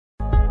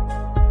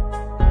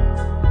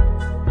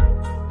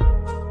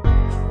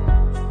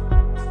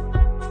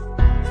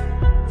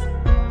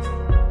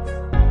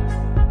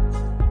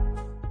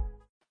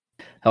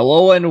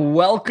Hello and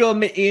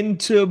welcome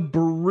into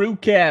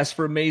Brewcast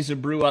from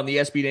Mason Brew on the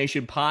SB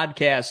Nation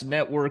Podcast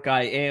Network.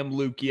 I am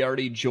Luke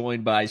Giardi,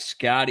 joined by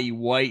Scotty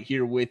White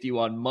here with you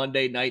on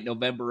Monday night,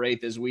 November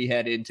 8th, as we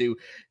head into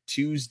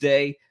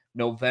Tuesday,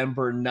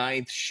 November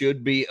 9th.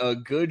 Should be a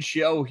good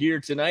show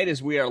here tonight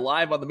as we are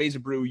live on the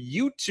Mason Brew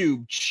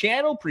YouTube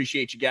channel.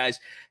 Appreciate you guys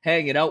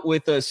hanging out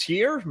with us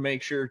here.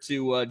 Make sure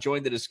to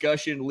join the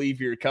discussion.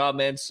 Leave your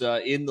comments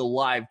in the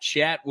live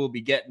chat. We'll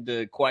be getting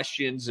to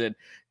questions and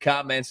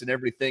comments and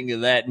everything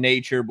of that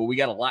nature, but we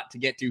got a lot to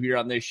get to here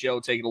on this show.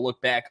 Taking a look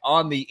back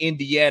on the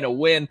Indiana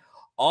win.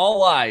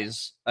 All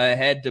eyes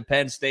ahead to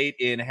Penn State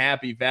in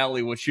Happy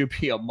Valley, which should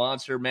be a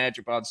monster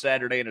matchup on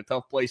Saturday and a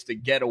tough place to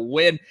get a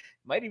win.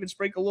 Might even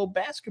sprinkle a little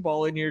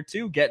basketball in here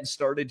too, getting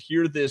started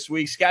here this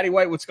week. Scotty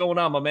White, what's going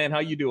on, my man? How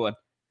you doing?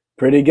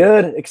 Pretty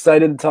good.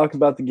 Excited to talk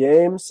about the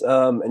games.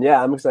 And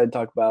yeah, I'm excited to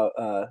talk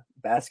about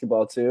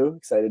basketball too.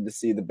 Excited to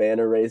see the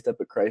banner raised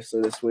up at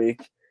Chrysler this week.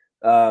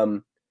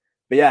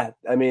 But yeah,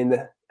 I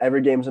mean,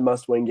 every game's a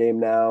must-win game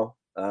now.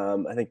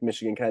 I think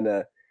Michigan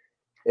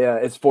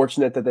it's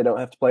fortunate that they don't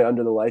have to play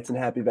under the lights in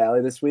Happy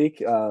Valley this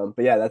week. But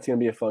yeah, that's going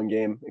to be a fun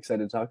game.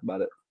 Excited to talk about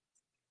it.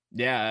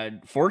 Yeah,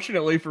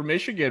 fortunately for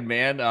Michigan,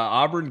 man,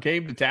 Auburn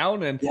came to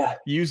town and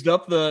used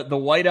up the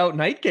whiteout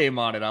night game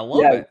on it. I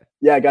love it.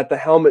 Yeah, I got the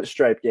helmet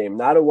stripe game,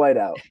 not a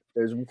whiteout.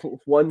 There's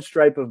one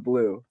stripe of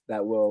blue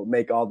that will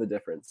make all the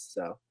difference.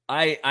 So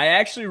I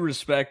actually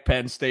respect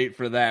Penn State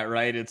for that,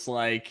 right? It's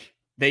like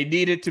they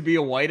need it to be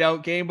a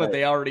whiteout game, but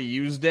they already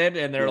used it,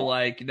 and they're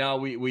like, no,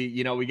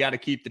 we got to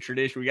keep the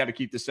tradition, we got to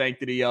keep the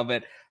sanctity of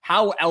it.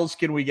 How else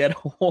can we get a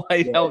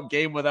whiteout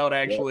game without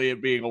actually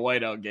it being a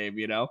whiteout game?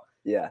 You know?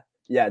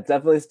 Yeah, it's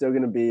definitely still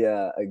going to be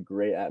a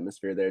great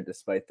atmosphere there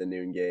despite the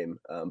noon game.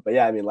 But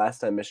yeah, I mean, last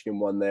time Michigan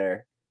won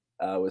there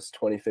was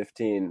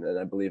 2015, and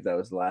I believe that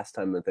was the last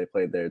time that they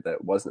played there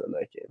that wasn't a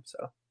night game.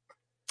 So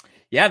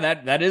yeah,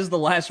 that is the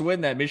last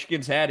win that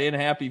Michigan's had in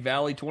Happy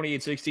Valley,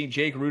 28-16.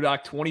 Jake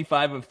Rudock,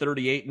 25 of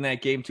 38 in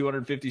that game,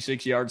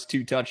 256 yards,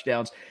 2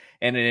 touchdowns,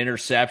 and an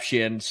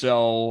interception.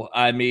 So,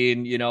 I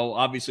mean,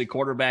 obviously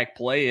quarterback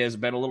play has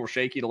been a little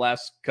shaky the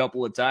last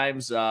couple of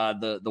times.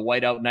 The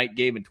whiteout night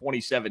game in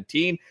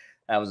 2017,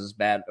 that was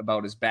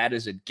about as bad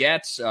as it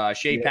gets.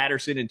 Shea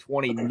Patterson in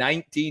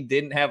 2019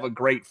 didn't have a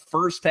great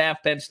first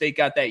half. Penn State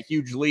got that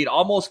huge lead,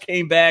 almost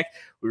came back.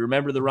 We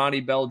remember the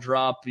Ronnie Bell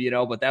drop,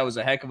 but that was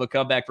a heck of a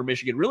comeback for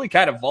Michigan. Really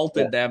kind of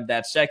vaulted them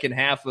that second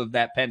half of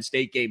that Penn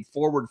State game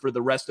forward for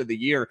the rest of the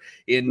year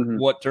in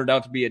what turned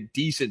out to be a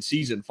decent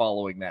season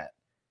following that.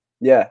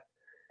 Yeah,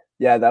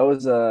 that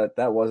was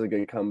a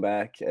good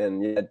comeback,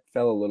 and it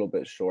fell a little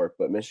bit short,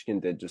 but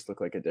Michigan did just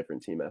look like a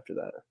different team after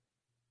that.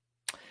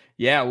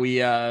 Yeah,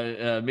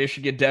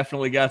 Michigan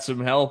definitely got some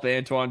help.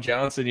 Antoine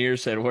Johnson here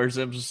said, where's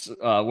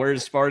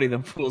Sparty?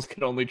 Them fools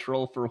can only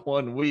troll for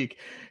 1 week.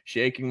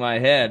 Shaking my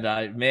head.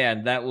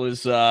 That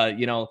was,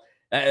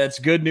 that's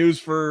good news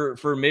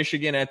for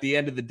Michigan at the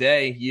end of the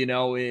day.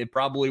 It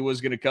probably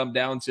was going to come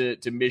down to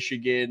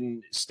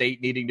Michigan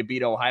State needing to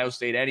beat Ohio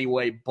State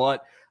anyway,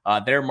 but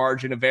their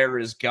margin of error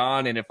is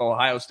gone. And if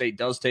Ohio State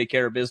does take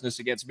care of business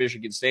against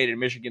Michigan State and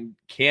Michigan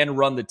can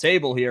run the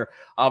table here,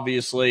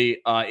 obviously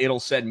it'll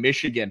send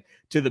Michigan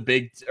to the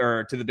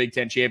Big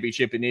Ten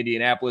championship in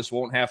Indianapolis.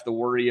 Won't have to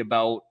worry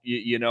about,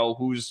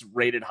 who's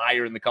rated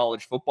higher in the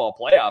college football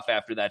playoff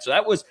after that. So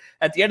that was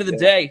at the end of the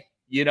day,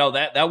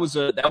 that was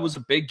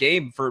a big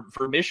game for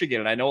Michigan.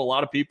 And I know a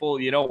lot of people,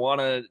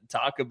 want to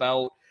talk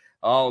about,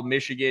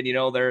 Michigan,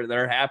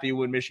 they're happy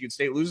when Michigan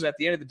State loses. At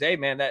the end of the day,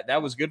 man,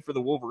 that was good for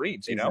the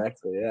Wolverines,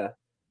 Exactly,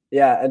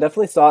 yeah. I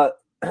definitely saw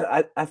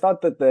it. I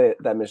thought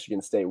that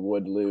Michigan State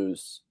would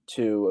lose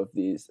 2 of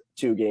these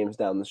 2 games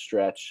down the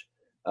stretch.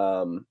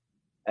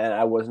 And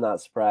I was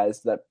not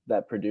surprised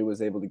that Purdue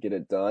was able to get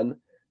it done.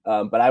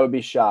 But I would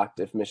be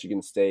shocked if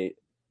Michigan State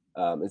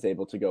is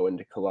able to go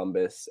into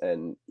Columbus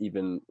and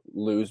even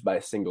lose by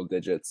single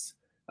digits.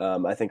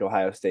 I think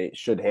Ohio State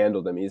should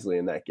handle them easily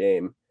in that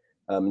game.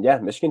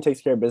 Michigan takes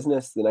care of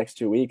business the next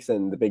 2 weeks,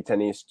 and the Big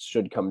Ten East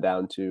should come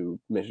down to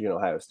Michigan,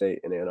 Ohio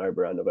State in Ann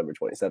Arbor on November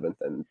 27th,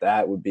 and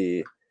that would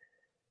be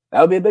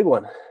a big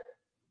one.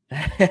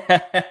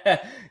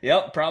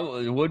 Yep,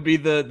 probably would be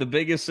the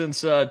biggest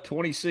since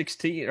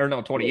 2016 or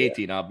no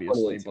 2018,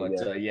 obviously. But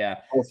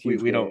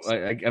we don't.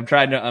 I'm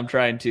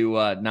trying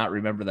to not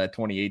remember that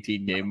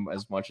 2018 game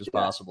as much as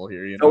possible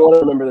here. I don't want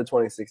to remember the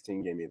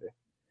 2016 game either.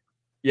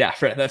 Yeah,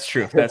 that's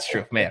true. That's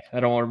true, man. I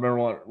don't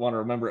want to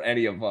remember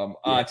any of them.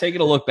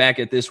 Taking a look back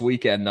at this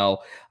weekend, though,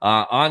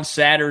 on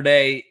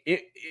Saturday,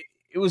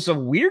 it was a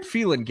weird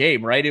feeling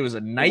game, right? It was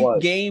a night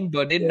game,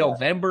 but in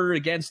November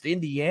against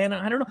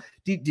Indiana. I don't know.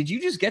 Did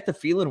you just get the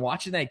feeling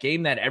watching that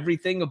game that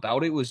everything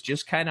about it was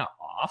just kind of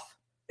off?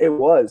 It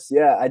was,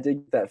 yeah. I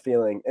did get that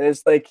feeling, and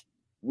it's like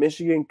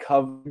Michigan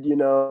covered.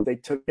 They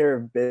took care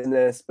of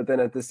business, but then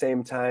at the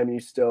same time, you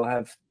still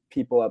have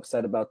people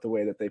upset about the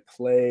way that they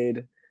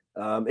played.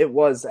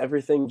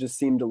 Everything just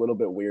seemed a little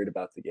bit weird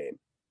about the game.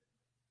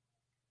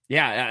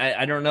 Yeah,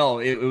 I don't know.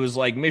 It was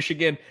like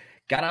Michigan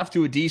got off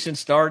to a decent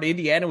start.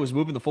 Indiana was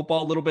moving the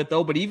football a little bit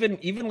though, but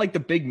even like the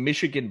big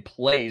Michigan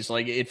plays,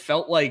 like it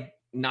felt like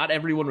not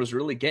everyone was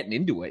really getting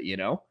into it, you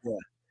know?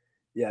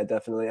 Yeah,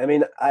 definitely. I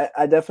mean,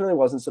 I definitely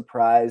wasn't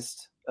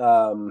surprised.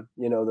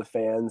 The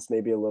fans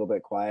maybe a little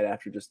bit quiet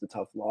after just the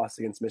tough loss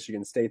against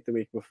Michigan State the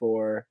week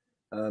before.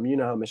 You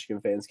know how Michigan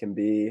fans can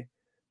be.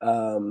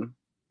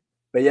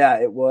 But yeah,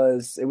 it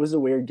was a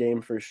weird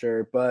game for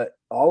sure. But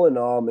all in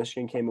all,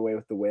 Michigan came away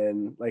with the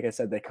win. Like I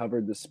said, they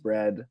covered the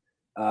spread.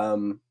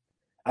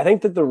 I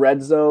think that the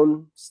red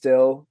zone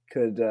still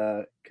could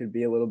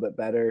be a little bit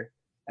better.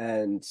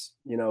 And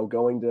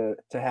going to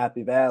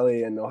Happy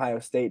Valley and Ohio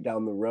State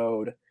down the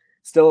road,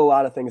 still a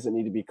lot of things that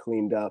need to be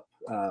cleaned up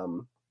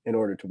in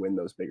order to win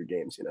those bigger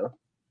games.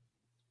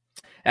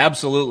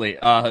 Absolutely.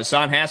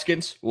 Hassan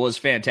Haskins was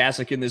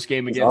fantastic in this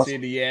game against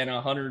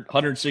Indiana,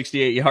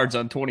 168 yards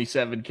on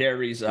 27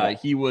 carries.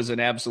 He was an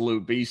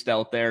absolute beast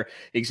out there.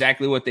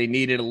 Exactly what they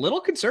needed. A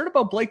little concerned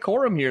about Blake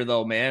Corum here,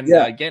 though, man.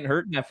 Getting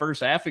hurt in that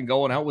first half and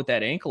going out with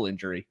that ankle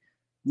injury.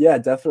 Yeah,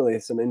 definitely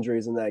some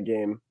injuries in that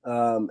game.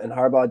 And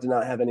Harbaugh did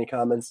not have any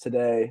comments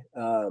today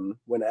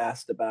when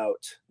asked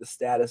about the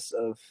status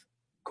of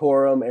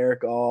Corum,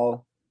 Eric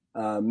All.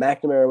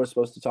 McNamara was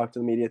supposed to talk to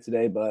the media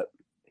today, but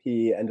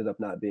he ended up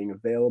not being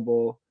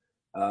available.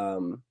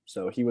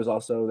 So he was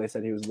also, they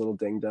said he was a little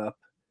dinged up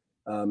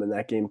in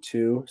that game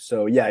too.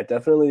 So yeah,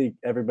 definitely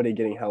everybody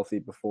getting healthy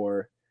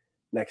before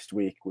next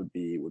week would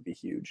be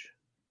huge.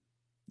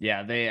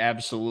 Yeah, they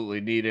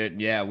absolutely need it.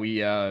 Yeah,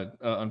 we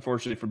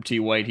unfortunately from T.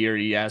 White here,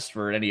 he asked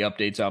for any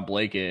updates on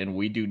Blake, and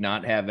we do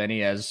not have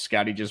any. As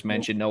Scotty just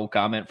mentioned, no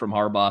comment from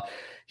Harbaugh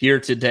here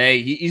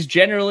today. He's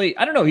generally,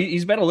 I don't know,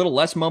 he's been a little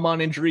less mum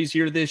on injuries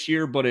here this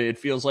year, but it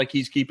feels like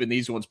he's keeping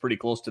these ones pretty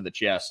close to the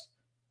chest.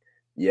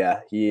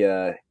 Yeah,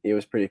 it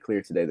was pretty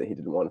clear today that he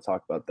didn't want to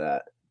talk about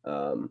that.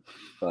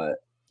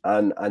 But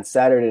on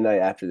Saturday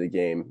night after the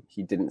game,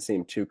 he didn't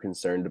seem too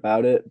concerned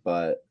about it.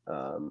 But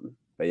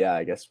yeah,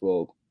 I guess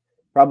we'll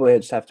probably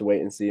just have to wait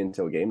and see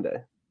until game day.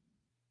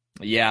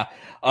 Yeah,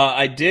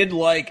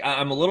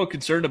 I'm a little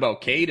concerned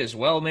about Cade as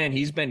well, man.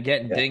 He's been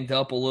getting dinged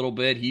up a little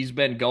bit. He's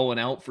been going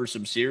out for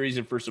some series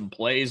and for some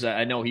plays.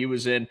 I know he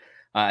was in,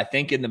 I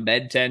think in the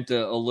med tent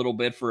a little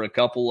bit for a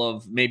couple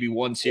of maybe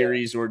one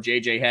series where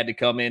JJ had to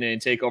come in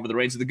and take over the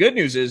reins. The good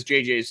news is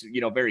JJ's,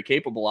 very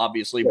capable,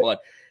 obviously,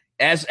 but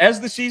as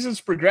the seasons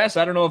progress,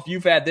 I don't know if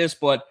you've had this,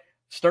 but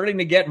starting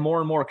to get more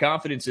and more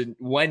confidence in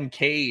when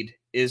Cade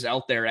is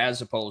out there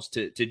as opposed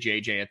to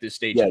JJ at this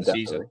stage of the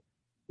season.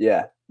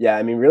 Yeah.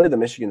 I mean, really, the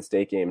Michigan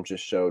State game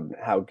just showed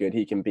how good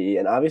he can be.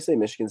 And obviously,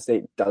 Michigan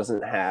State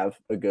doesn't have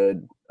a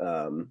good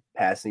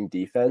passing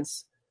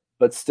defense,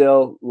 but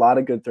still a lot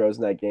of good throws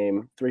in that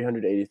game.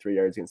 383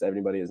 yards against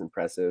everybody is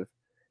impressive.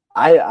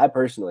 I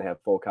personally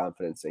have full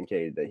confidence in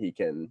Cade that he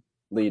can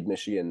lead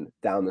Michigan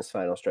down this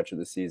final stretch of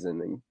the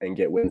season and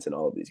get wins in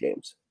all of these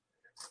games.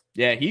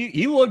 Yeah,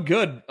 he looked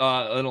good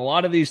in a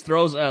lot of these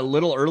throws. A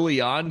little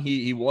early on,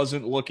 he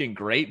wasn't looking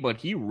great, but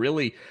he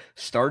really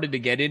started to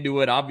get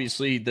into it.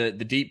 Obviously, the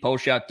deep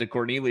post shot to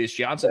Cornelius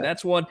Johnson,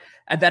 that's one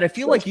that I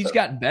feel like he's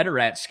gotten better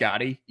at,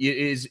 Scotty,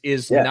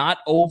 is not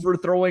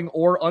overthrowing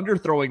or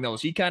underthrowing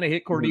those. He kind of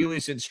hit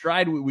Cornelius in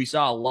stride. We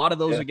saw a lot of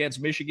those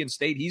against Michigan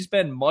State. He's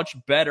been much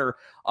better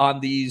on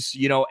these,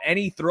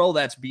 any throw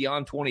that's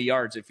beyond 20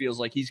 yards. It feels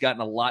like he's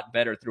gotten a lot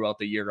better throughout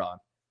the year on.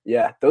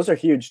 Yeah, those are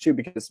huge too,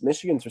 because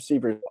Michigan's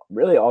receivers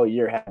really all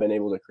year have been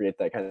able to create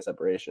that kind of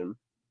separation.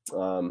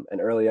 And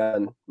early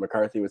on,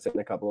 McCarthy was hitting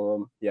a couple of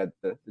them. He had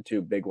the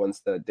two big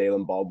ones, the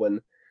Dalen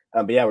Baldwin.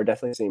 But yeah, we're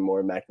definitely seeing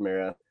more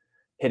McNamara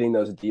hitting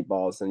those deep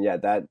balls. And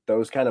yeah,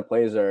 those kind of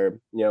plays are,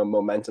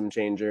 momentum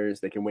changers.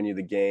 They can win you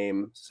the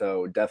game.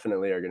 So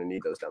definitely are going to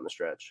need those down the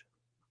stretch.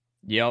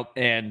 Yep.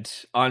 And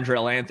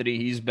Andrel Anthony,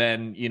 he's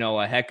been,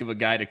 a heck of a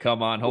guy to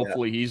come on.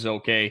 Hopefully he's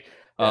okay.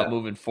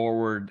 Moving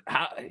forward.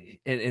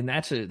 And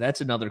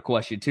that's another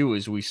question too,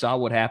 is we saw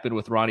what happened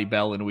with Ronnie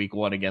Bell in week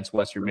 1 against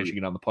Western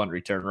Michigan on the punt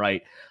return,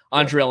 right?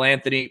 Andrel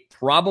Anthony,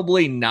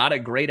 probably not a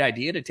great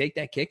idea to take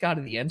that kick out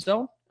of the end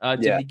zone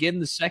to begin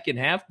the second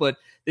half, but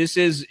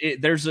there's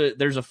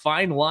a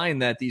fine line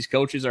that these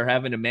coaches are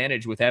having to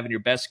manage with having your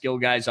best skill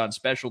guys on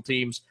special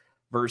teams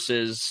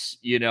versus,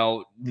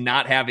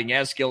 not having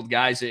as skilled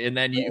guys. And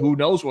then who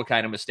knows what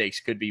kind of mistakes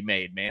could be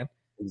made, man.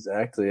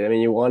 Exactly. I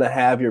mean, you want to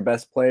have your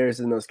best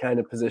players in those kind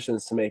of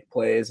positions to make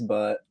plays,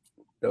 but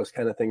those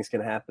kind of things can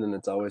happen, and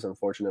it's always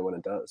unfortunate when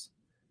it does.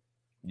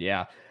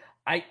 Yeah.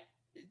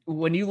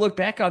 When you look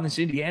back on this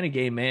Indiana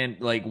game, man,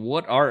 like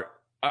what are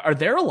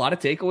there a lot of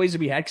takeaways to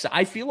be had? Because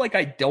I feel like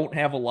I don't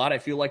have a lot. I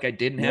feel like I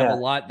didn't have a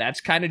lot.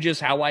 That's kind of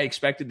just how I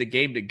expected the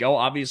game to go.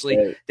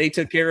 Obviously, they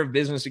took care of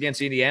business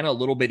against Indiana a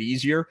little bit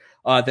easier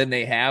than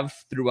they have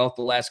throughout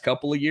the last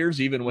couple of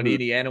years, even when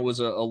Indiana was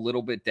a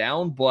little bit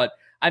down. But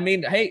I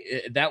mean,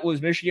 hey, that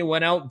was Michigan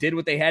went out, did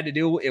what they had to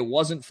do. It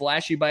wasn't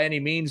flashy by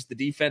any means. The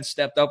defense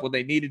stepped up when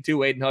they needed to.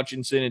 Aiden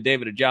Hutchinson and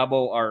David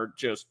Ajabo are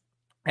just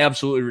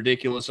absolutely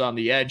ridiculous on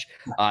the edge.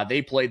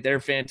 They played their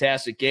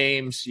fantastic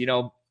games.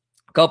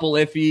 couple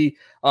iffy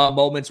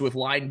moments with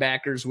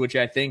linebackers, which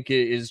I think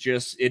is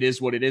just, it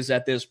is what it is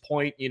at this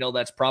point. You know,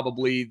 that's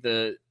probably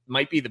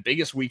might be the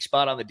biggest weak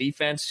spot on the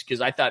defense, because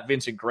I thought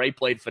Vincent Gray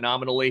played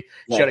phenomenally,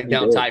 shutting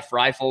down Ty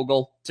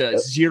Freifogel to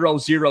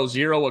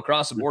 0-0-0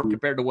 across the board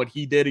compared to what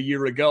he did a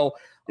year ago.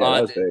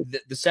 The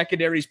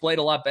secondaries played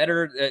a lot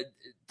better.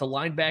 The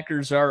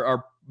linebackers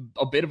are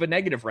a bit of a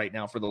negative right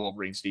now for the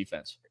Wolverines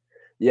defense.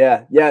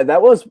 Yeah,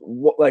 that was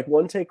like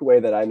one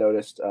takeaway that I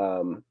noticed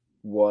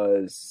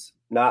was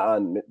not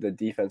on the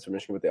defense for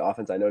Michigan, but the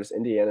offense. I noticed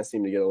Indiana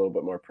seemed to get a little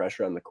bit more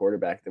pressure on the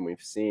quarterback than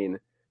we've seen.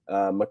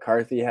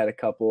 McCarthy had a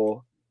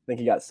couple. I think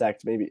he got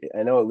sacked maybe,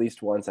 I know at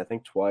least once, I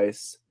think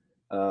twice.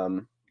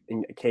 And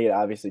Cade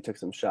obviously took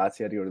some shots.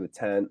 He had to go to the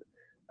tent.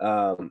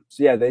 So,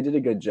 yeah, they did a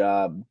good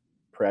job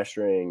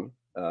pressuring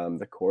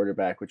the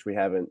quarterback, which we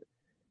haven't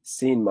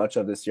seen much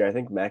of this year. I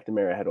think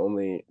McNamara had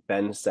only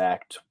been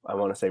sacked, I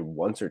want to say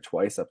once or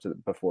twice up to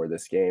before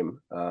this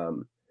game.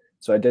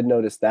 So I did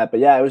notice that.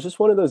 But, yeah, it was just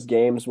one of those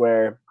games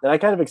where – and I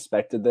kind of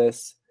expected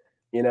this.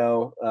 You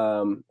know,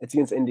 it's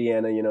against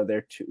Indiana. You know,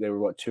 they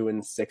were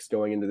 2-6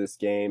 going into this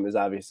game. Is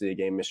obviously a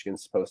game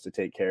Michigan's supposed to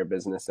take care of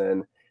business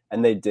in,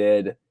 and they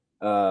did.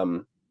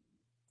 And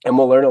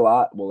we'll learn a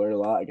lot. We'll learn a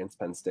lot against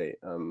Penn State.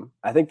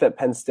 I think that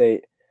Penn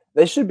State,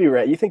 they should be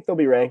ranked. You think they'll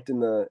be ranked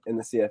in the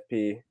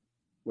CFP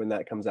when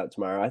that comes out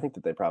tomorrow? I think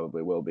that they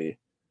probably will be.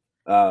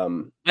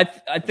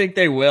 I think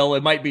they will.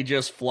 It might be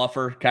just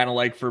fluffer, kind of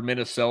like for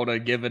Minnesota,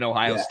 giving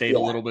Ohio State a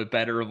little bit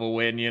better of a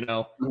win. You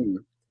know. Mm-hmm.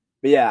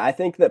 But yeah, I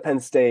think that Penn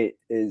State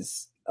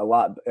is a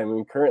lot. I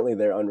mean, currently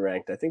they're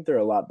unranked. I think they're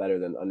a lot better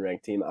than an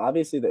unranked team.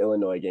 Obviously, the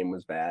Illinois game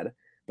was bad,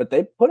 but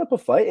they put up a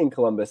fight in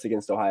Columbus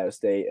against Ohio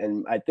State.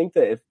 And I think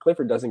that if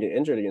Clifford doesn't get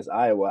injured against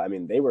Iowa, I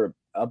mean, they were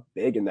up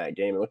big in that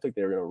game. It looked like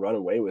they were going to run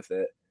away with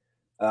it.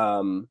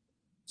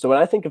 So when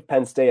I think of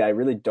Penn State, I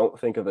really don't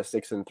think of a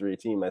 6-3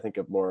 team. I think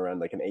of more around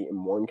like an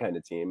 8-1 kind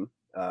of team.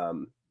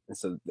 And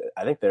so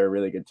I think they're a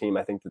really good team.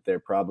 I think that they're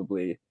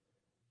probably,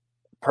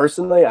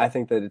 personally, I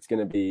think that it's going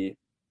to be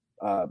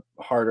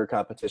harder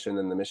competition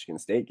than the Michigan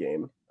State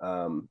game.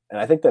 And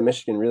I think that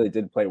Michigan really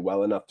did play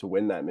well enough to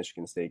win that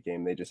Michigan State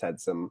game. They just had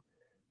some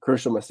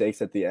crucial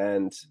mistakes at the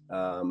end.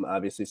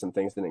 Obviously, some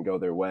things didn't go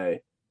their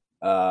way.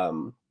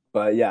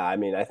 But yeah, I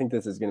mean, I think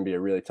this is going to be a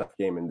really tough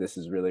game, and this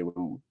is really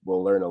when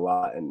we'll learn a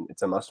lot, and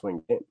it's a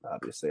must-win game.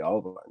 Obviously, all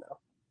of them are now.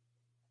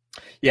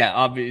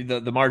 Yeah,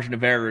 the margin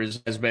of error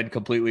has been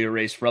completely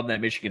erased from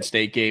that Michigan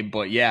State game.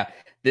 But yeah,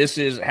 this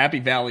is Happy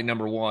Valley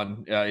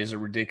 #1 is a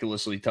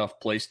ridiculously tough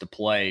place to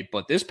play.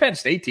 But this Penn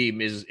State team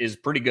is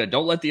pretty good.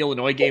 Don't let the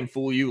Illinois game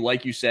fool you.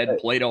 Like you said,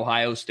 played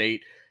Ohio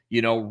State,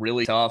 you know,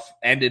 really tough.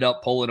 Ended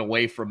up pulling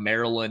away from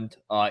Maryland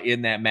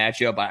in that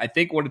matchup. I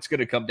think what it's going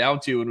to come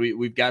down to, and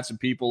we've got some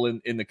people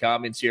in the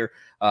comments here,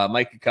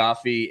 Micah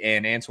Coffey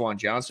and Antoine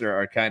Johnson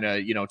are kind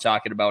of, you know,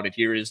 talking about it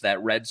here, is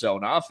that red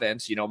zone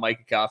offense. You know,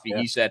 Micah Coffey,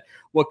 he said,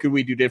 what could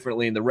we do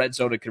differently in the red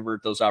zone to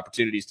convert those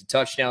opportunities to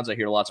touchdowns? I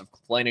hear lots of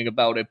complaining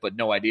about it, but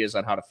no ideas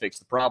on how to fix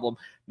the problem.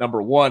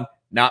 Number one,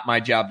 not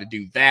my job to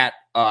do that.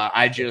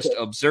 I just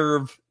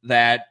observe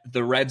that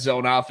the red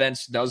zone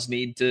offense does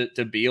need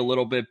to be a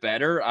little bit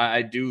better.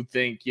 I do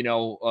think, you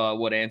know,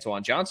 what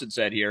Antoine Johnson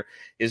said here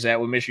is that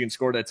when Michigan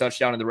scored that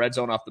touchdown in the red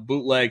zone off the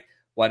bootleg,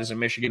 why doesn't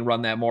Michigan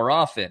run that more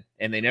often?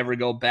 And they never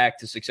go back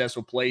to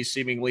successful plays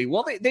seemingly.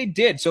 Well, they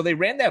did. So they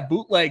ran that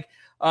bootleg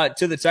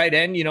to the tight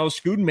end, you know,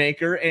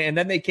 Schoonmaker, and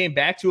then they came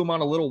back to him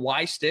on a little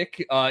Y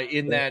stick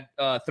in that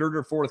third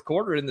or fourth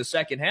quarter in the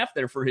second half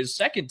there for his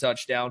second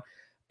touchdown.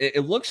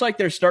 It looks like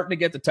they're starting to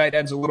get the tight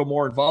ends a little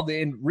more involved.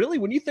 And really,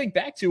 when you think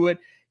back to it,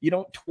 you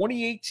know,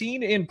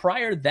 2018 and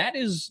prior, that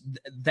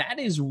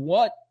is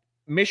what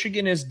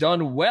Michigan has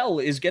done well,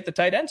 is get the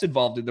tight ends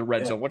involved in the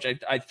red zone, which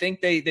I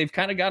think they've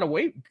kind of gone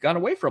away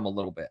from a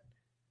little bit.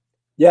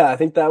 Yeah, I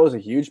think that was a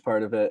huge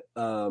part of it.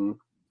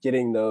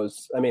 Getting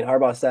those, I mean,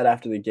 Harbaugh said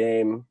after the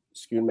game,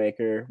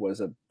 Schoonmaker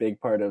was a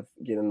big part of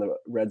getting the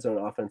red zone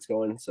offense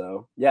going.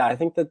 So yeah, I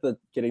think that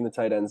getting the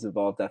tight ends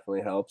involved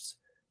definitely helps.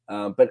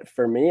 But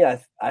for me,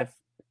 I've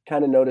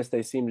kind of noticed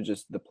they seem to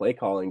the play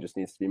calling just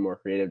needs to be more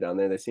creative down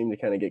there. They seem to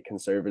kind of get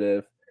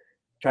conservative,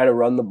 try to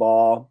run the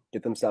ball,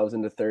 get themselves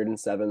into 3rd and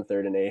 7,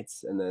 3rd and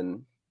 8s, and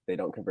then they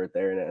don't convert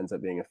there, and it ends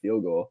up being a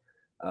field goal.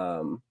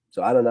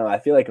 So I don't know. I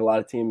feel like a lot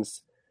of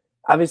teams,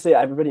 obviously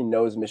everybody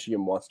knows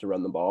Michigan wants to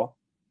run the ball,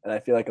 and I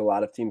feel like a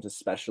lot of teams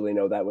especially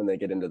know that when they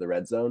get into the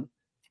red zone.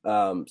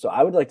 So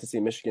I would like to see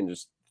Michigan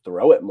just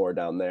throw it more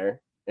down there,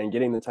 and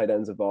getting the tight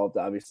ends involved,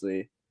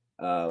 obviously,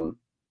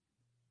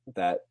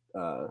 that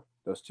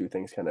those two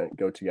things kind of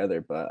go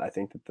together. But I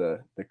think that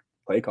the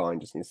play calling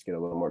just needs to get a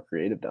little more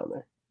creative down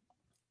there.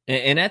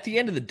 And at the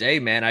end of the day,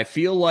 man, I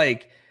feel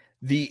like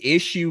the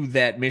issue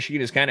that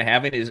Michigan is kind of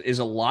having is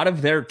a lot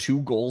of their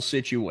 2-goal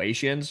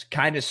situations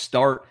kind of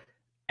start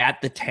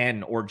at the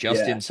 10 or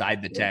just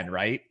inside the 10,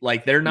 right?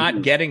 Like they're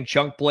not getting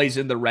chunk plays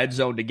in the red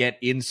zone to get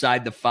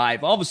inside the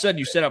 5. All of a sudden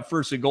you set up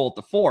 1st and goal at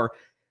the 4.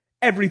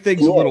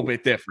 Everything's a little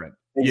bit different,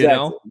 exactly, you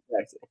know?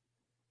 Exactly.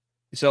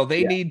 So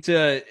they need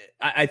to,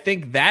 I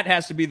think that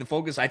has to be the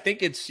focus. I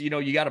think it's,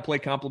 you got to play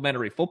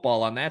complementary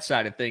football on that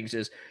side of things.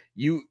 Is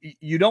you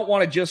don't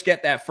want to just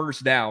get that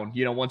first down,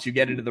 once you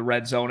get into the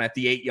red zone at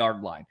the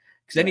 8-yard line.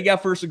 Because then you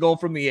got first and goal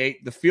from the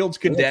 8, the field's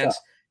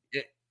condensed.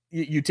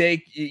 You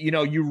take,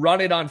 you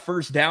run it on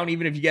first down,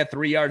 even if you get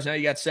 3 yards. Now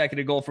you got second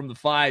and goal from the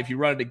 5. You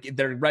run it,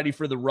 they're ready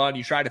for the run.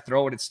 You try to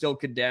throw it, it's still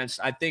condensed.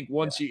 I think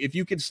if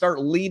you can start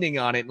leaning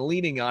on it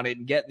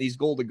and get these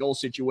goal-to-goal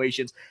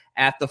situations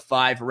at the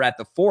 5 or at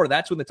the 4,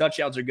 that's when the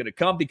touchdowns are going to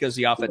come, because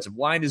the offensive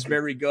line is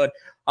very good.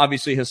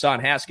 Obviously, Hassan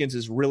Haskins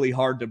is really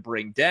hard to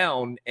bring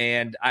down,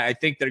 and I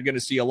think they're going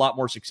to see a lot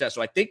more success.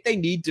 So I think they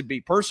need to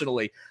be,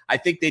 personally, I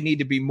think they need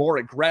to be more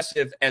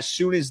aggressive as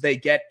soon as they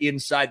get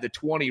inside the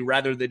 20,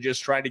 rather than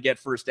just trying to get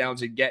first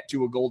downs and get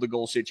to a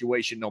goal-to-goal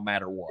situation no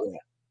matter what.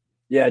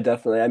 Yeah,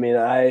 definitely. I mean,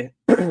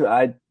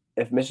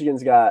 if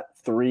Michigan's got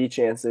 3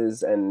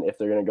 chances, and if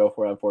they're going to go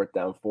for it on fourth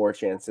down, 4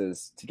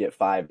 chances to get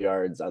 5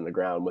 yards on the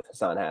ground with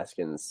Hassan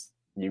Haskins,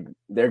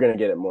 they're going to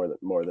get it more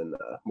than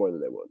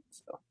they would.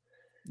 So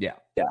yeah,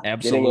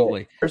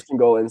 absolutely. First and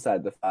goal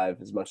inside the 5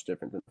 is much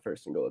different than the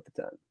first and goal at the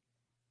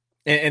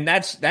 10. And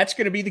that's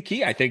going to be the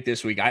key, I think,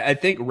 this week. I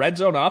think red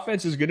zone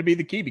offense is going to be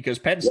the key, because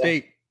Penn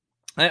State,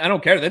 I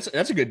don't care.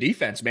 That's a good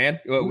defense, man.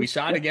 We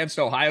saw it against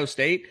Ohio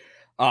State.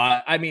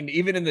 I mean,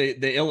 even in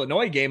the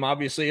Illinois game,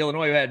 obviously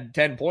Illinois had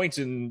 10 points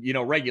in,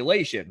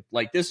 regulation.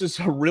 Like, this is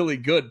a really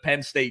good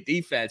Penn State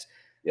defense.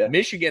 Yeah.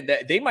 Michigan,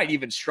 they might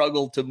even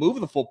struggle to move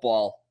the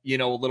football, a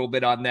little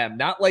bit on them.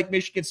 Not like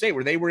Michigan State,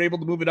 where they were able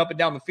to move it up and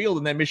down the field,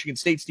 and then Michigan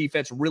State's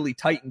defense really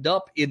tightened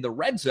up in the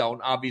red zone,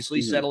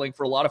 obviously settling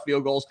for a lot of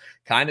field goals,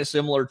 kind of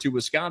similar to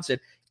Wisconsin.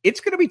 It's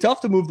going to be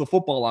tough to move the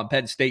football on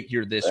Penn State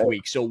here this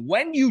week. So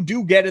when you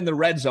do get in the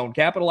red zone,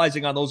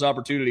 capitalizing on those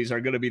opportunities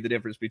are going to be the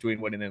difference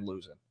between winning and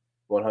losing.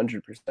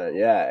 100%.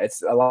 Yeah,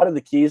 it's a lot of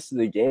the keys to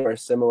the game are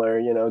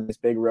similar, this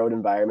big road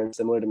environment,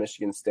 similar to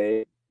Michigan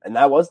State. And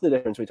that was the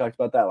difference. We talked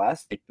about that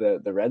last week.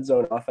 The red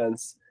zone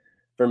offense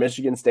for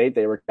Michigan State,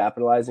 they were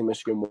capitalizing.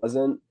 Michigan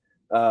wasn't.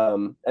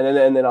 And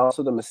then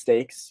also the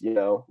mistakes,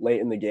 late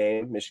in the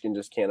game. Michigan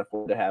just can't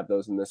afford to have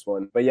those in this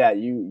one. But yeah,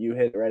 you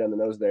hit it right on the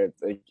nose there.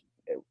 Like,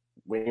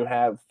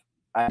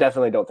 I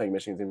definitely don't think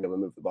Michigan's going to be able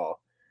to move the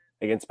ball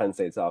against Penn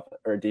State's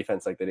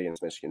defense like they did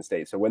against Michigan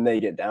State. So when they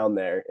get down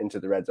there into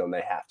the red zone,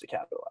 they have to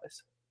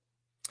capitalize.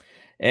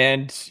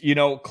 And,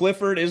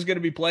 Clifford is going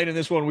to be playing in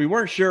this one. We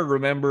weren't sure,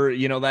 remember,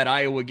 that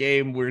Iowa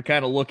game. We were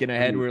kind of looking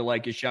ahead. We were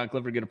like, is Sean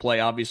Clifford going to play?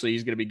 Obviously,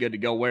 he's going to be good to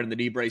go wearing the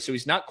knee brace. So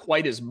he's not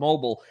quite as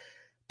mobile.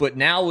 But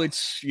now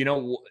it's,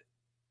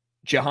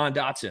 Jahan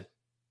Dotson.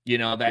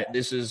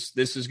 This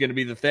is going to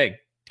be the thing.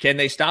 Can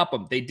they stop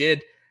him? They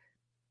did.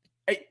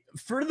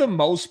 For the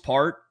most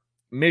part,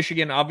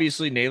 Michigan,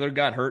 obviously, Naylor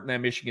got hurt in that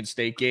Michigan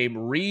State game.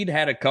 Reed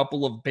had a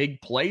couple of big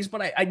plays,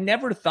 but I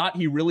never thought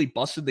he really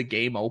busted the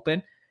game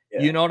open.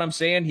 Yeah. You know what I'm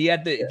saying? He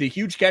had the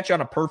huge catch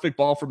on a perfect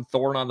ball from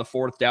Thorne on the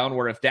 4th down,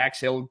 where if Dax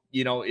Hill,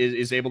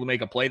 is able to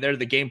make a play there,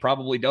 the game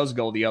probably does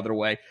go the other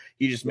way.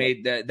 He just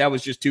made that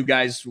was just 2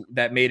 guys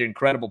that made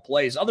incredible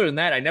plays. Other than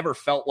that, I never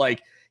felt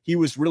like he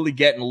was really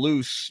getting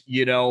loose,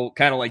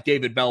 kind of like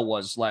David Bell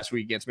was last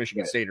week against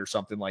Michigan State or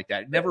something like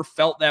that. Never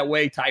felt that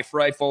way. Ty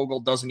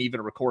Freifogel doesn't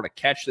even record a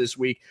catch this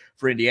week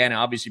for Indiana.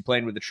 Obviously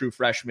playing with a true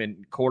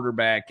freshman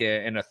quarterback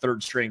and a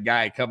third-string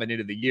guy coming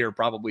into the year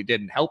probably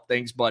didn't help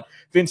things, but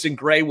Vincent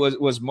Gray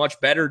was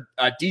much better.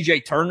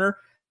 DJ Turner,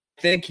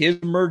 I think his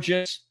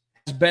emergence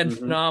has been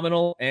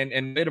phenomenal and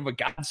a bit of a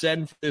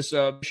godsend for this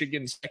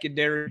Michigan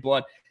secondary,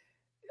 but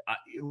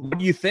what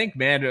do you think,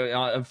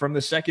 man, from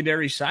the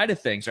secondary side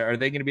of things? Are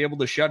they going to be able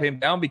to shut him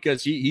down?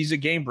 Because he's a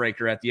game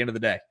breaker at the end of the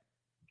day.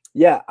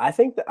 Yeah, I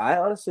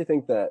honestly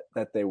think that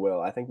they will.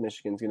 I think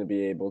Michigan's going to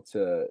be able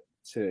to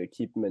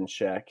keep him in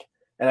check.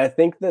 And I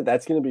think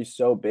that's going to be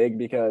so big,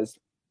 because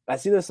I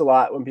see this a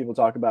lot when people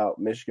talk about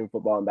Michigan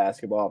football and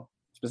basketball,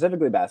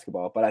 specifically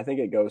basketball, but I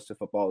think it goes to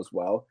football as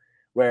well,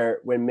 where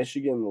when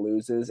Michigan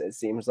loses, it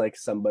seems like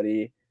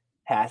somebody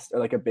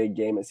like a big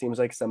game, it seems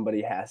like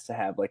somebody has to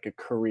have like a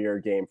career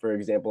game. For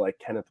example, like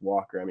Kenneth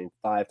Walker,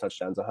 5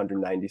 touchdowns,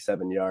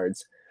 197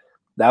 yards.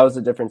 That was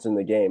the difference in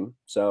the game.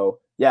 So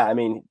yeah,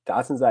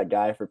 Dotson's that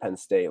guy for Penn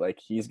State. Like,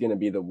 he's going to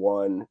be the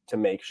one to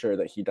make sure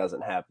that he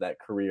doesn't have that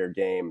career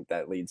game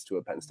that leads to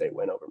a Penn State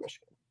win over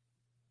Michigan.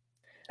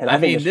 And I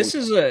think this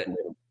is and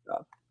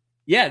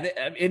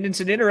it's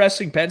an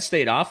interesting Penn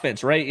State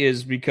offense, right?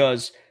 Is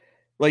because,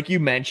 like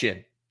you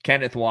mentioned,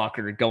 Kenneth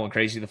Walker going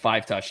crazy, the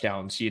 5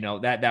 touchdowns,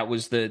 that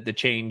was the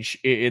change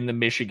in the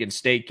Michigan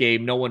State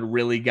game. No one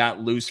really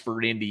got loose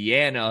for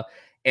Indiana.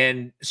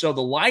 And so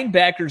the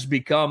linebackers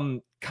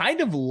become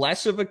kind of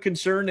less of a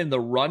concern in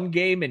the run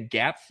game and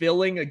gap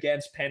filling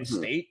against Penn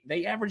State.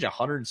 They average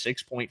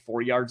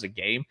 106.4 yards a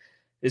game.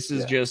 This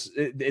is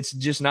it's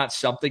just not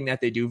something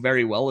that they do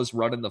very well, is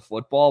running the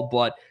football,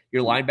 but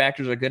your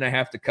linebackers are going to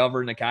have to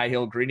cover. Nakai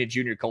Hill Green and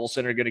Junior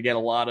Colson are going to get a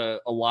lot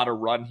of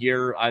run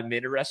here. I'm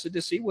interested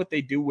to see what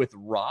they do with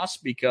Ross,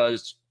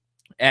 because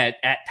At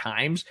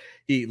times,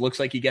 he looks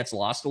like he gets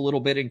lost a little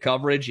bit in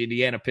coverage.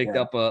 Indiana picked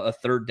up a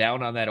third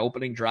down on that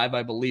opening drive,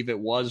 I believe it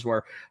was,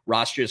 where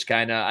Ross just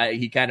kind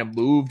of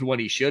moved when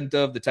he shouldn't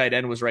have. The tight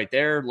end was right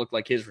there, looked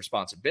like his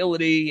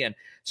responsibility. And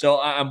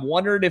so I'm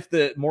wondering if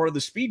the more of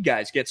the speed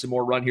guys get some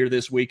more run here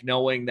this week,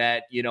 knowing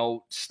that,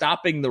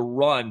 stopping the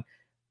run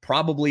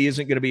probably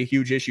isn't going to be a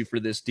huge issue for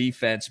this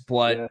defense,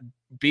 but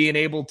being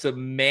able to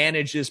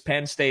manage this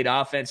Penn State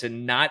offense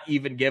and not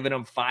even giving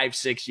them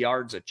 5-6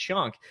 yards a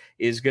chunk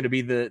is going to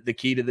be the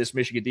key to this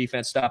Michigan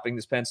defense stopping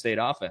this Penn State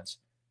offense.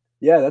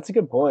 Yeah, that's a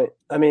good point.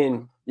 I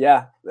mean,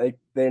 yeah,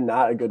 they're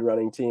not a good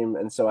running team.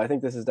 And so I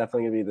think this is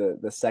definitely going to be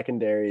the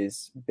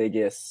secondary's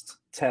biggest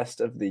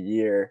test of the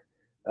year.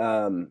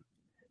 And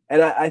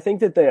I think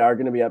that they are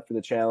going to be up for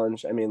the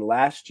challenge. I mean,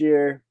 last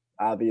year,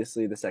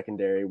 obviously the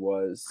secondary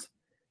was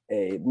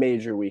a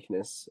major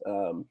weakness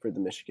for the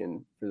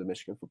Michigan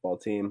football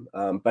team.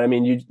 But I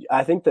mean,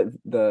 I think that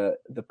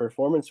the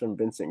performance from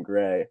Vincent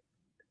Gray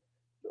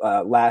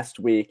last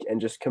week and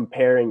just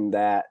comparing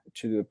that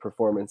to the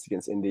performance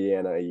against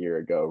Indiana a year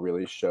ago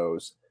really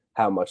shows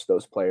how much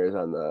those players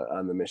on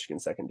the Michigan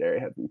secondary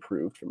have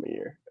improved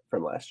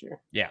from last year.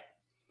 Yeah,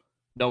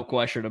 no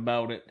question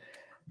about it.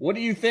 What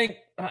do you think?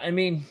 I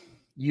mean,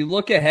 you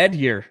look ahead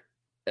here.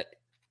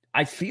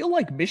 I feel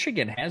like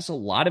Michigan has a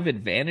lot of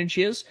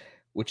advantages,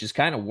 which is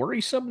kind of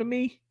worrisome to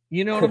me.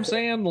 You know what I'm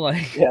saying?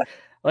 Like, yeah.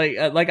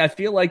 like I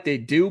feel like they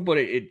do, but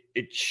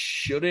it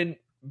shouldn't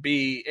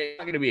be. It's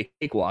not going to be a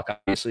cakewalk.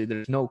 Obviously,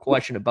 there's no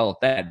question about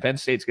that. Penn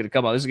State's going to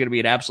come out. This is going to be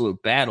an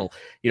absolute battle.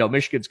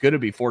 Michigan's going to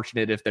be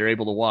fortunate if they're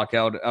able to walk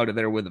out of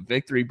there with a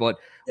victory. But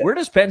where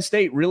does Penn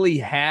State really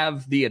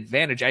have the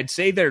advantage? I'd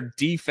say their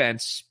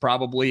defense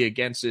probably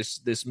against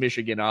this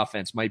Michigan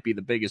offense might be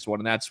the biggest one,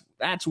 and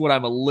that's what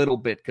I'm a little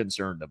bit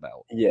concerned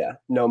about. Yeah,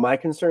 no, my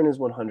concern is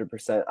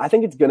 100%. I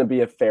think it's going to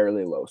be a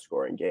fairly low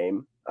scoring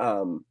game.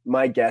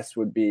 My guess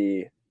would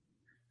be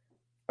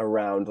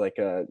around like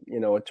a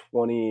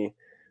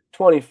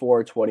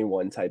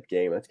 24-21 type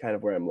game. That's kind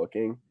of where I'm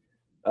looking.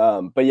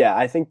 But yeah,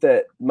 I think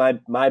that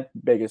my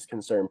biggest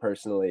concern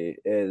personally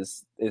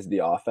is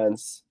the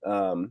offense.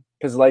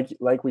 Because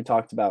like we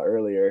talked about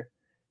earlier,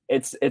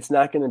 it's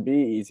not going to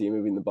be easy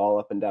moving the ball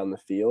up and down the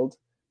field.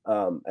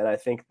 And I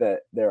think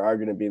that there are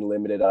going to be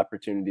limited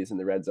opportunities in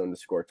the red zone to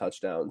score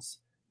touchdowns.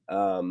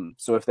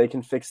 So if they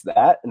can fix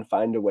that and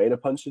find a way to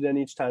punch it in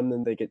each time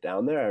that they get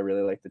down there, I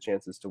really like the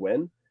chances to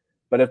win.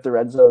 But if the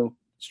red zone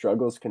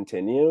struggles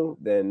continue,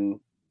 then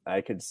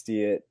I could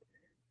see it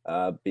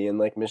being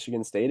like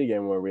Michigan State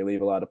again, where we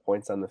leave a lot of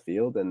points on the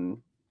field and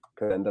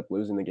could end up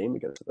losing the game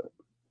because of it.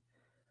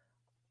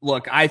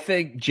 Look, I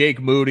think Jake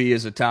Moody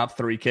is a top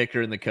 3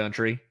 kicker in the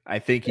country. I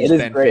think he's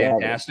been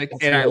fantastic.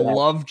 And I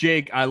love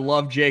Jake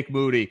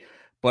Moody,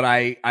 but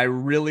I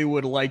really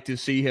would like to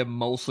see him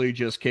mostly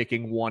just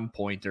kicking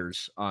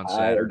 1-pointers on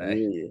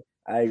Saturday.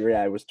 I agree.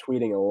 I was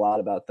tweeting a lot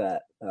about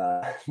that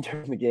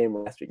during the game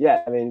last week.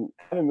 Yeah, I mean,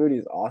 Kevin Moody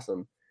is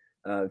awesome.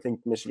 I think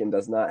Michigan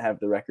does not have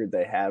the record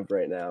they have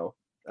right now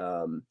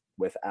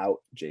without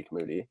Jake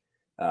Moody.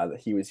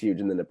 He was huge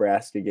in the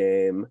Nebraska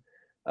game.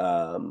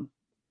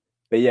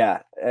 But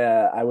yeah,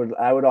 I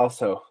would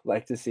also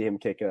like to see him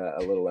kick a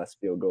little less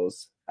field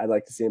goals. I'd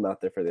like to see him out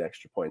there for the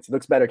extra points. He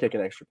looks better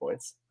kicking extra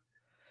points.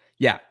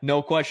 Yeah,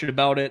 no question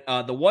about it.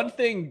 The one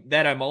thing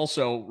that I'm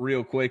also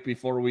real quick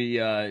before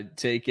we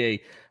take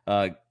a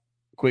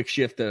quick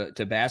shift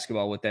to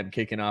basketball with them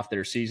kicking off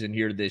their season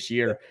here this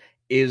year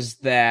is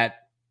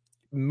that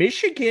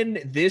Michigan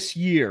this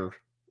year,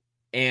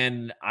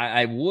 and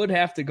I would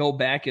have to go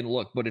back and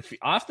look, but if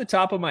off the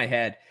top of my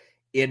head,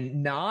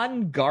 in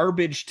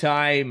non-garbage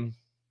time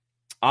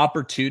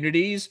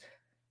opportunities,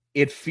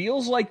 it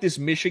feels like this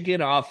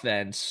Michigan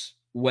offense,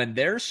 when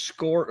they're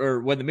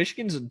when the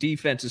Michigan's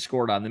defense is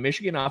scored on, the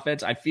Michigan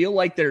offense, I feel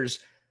like there's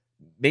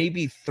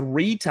maybe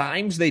 3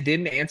 times they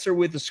didn't answer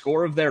with a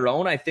score of their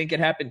own. I think it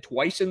happened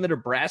twice in the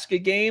Nebraska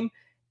game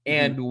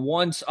and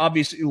once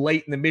obviously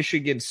late in the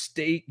Michigan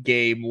State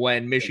game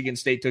when Michigan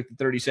State took the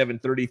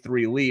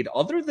 37-33 lead.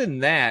 Other than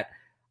that,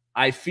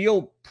 I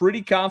feel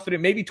pretty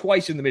confident, maybe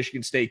twice in the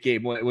Michigan State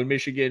game when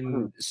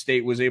Michigan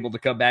State was able to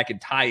come back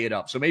and tie it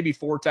up. So maybe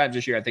 4 times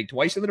this year. I think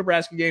twice in the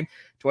Nebraska game,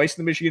 twice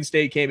in the Michigan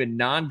State game in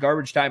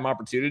non-garbage time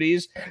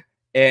opportunities.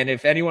 And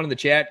if anyone in the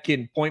chat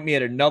can point me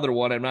at another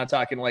one, I'm not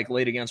talking like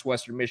late against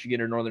Western Michigan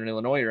or Northern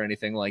Illinois or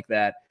anything like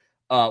that.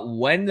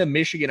 When the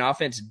Michigan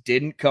offense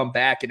didn't come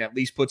back and at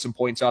least put some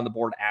points on the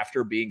board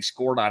after being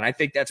scored on, I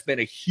think that's been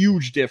a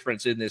huge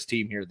difference in this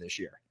team here this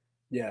year.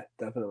 Yeah,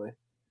 definitely.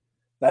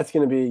 That's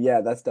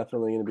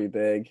definitely going to be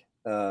big.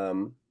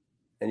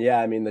 And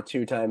yeah, I mean, the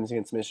 2 times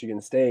against Michigan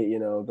State,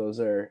 those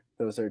are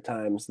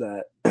times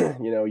that,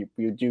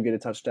 you do get a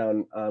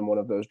touchdown on one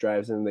of those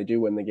drives and they do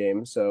win the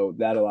game. So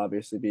that'll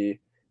obviously be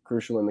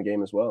crucial in the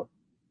game as well.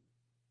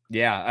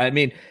 Yeah. I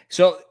mean,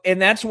 and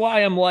that's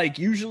why I'm like,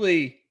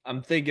 usually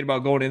I'm thinking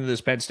about going into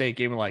this Penn State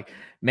game and like,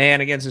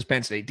 man, against this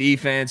Penn State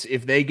defense,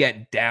 if they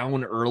get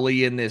down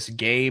early in this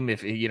game,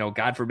 if,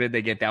 God forbid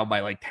they get down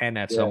by like 10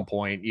 at some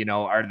point,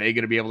 are they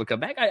going to be able to come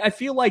back? I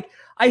feel like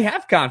I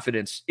have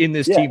confidence in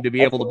this team to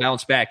be able to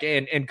bounce back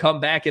and come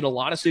back in a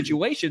lot of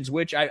situations,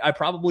 which I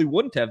probably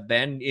wouldn't have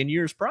been in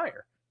years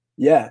prior.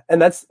 Yeah, and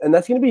that's going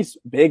to be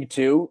big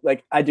too.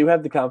 Like, I do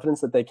have the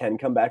confidence that they can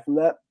come back from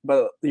that.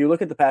 But you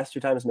look at the past 2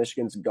 times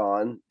Michigan's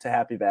gone to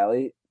Happy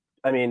Valley.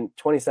 I mean,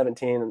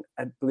 2017,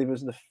 I believe it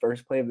was the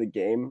first play of the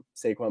game.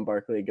 Saquon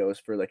Barkley goes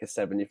for like a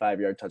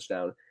 75-yard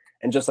touchdown.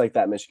 And just like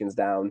that, Michigan's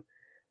down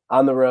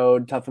on the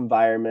road, tough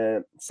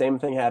environment. Same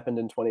thing happened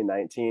in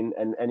 2019.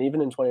 And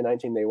even in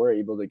 2019, they were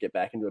able to get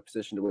back into a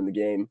position to win the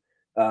game.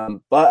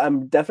 But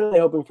I'm definitely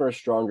hoping for a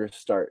stronger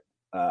start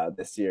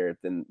this year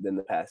than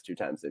the past 2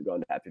 times they've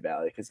gone to Happy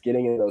Valley, because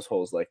getting in those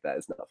holes like that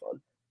is not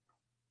fun.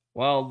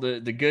 Well, the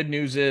good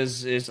news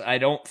is I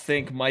don't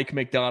think Mike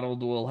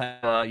McDonald will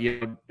have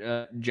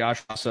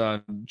Josh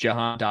Rosa,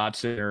 Jahan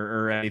Dotson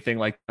or anything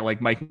like Mike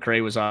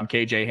McCray was on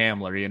KJ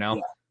Hamler. Yeah.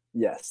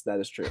 Yes, that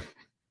is true.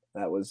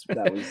 That was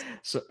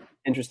so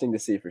interesting to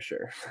see for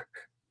sure.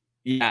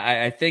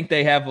 Yeah, I think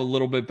they have a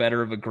little bit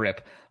better of a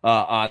grip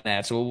on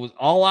that. So it was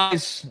all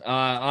eyes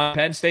on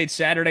Penn State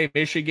Saturday.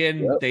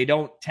 Michigan, They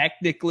don't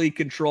technically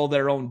control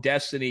their own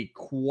destiny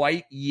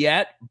quite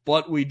yet,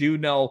 but we do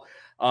know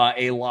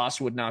a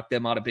loss would knock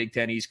them out of Big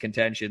Ten East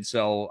contention.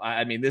 So,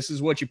 I mean, this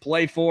is what you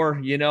play for.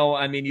 You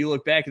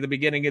look back at the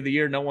beginning of the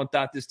year, no one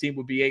thought this team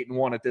would be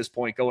 8-1 at this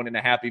point going into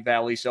Happy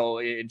Valley. So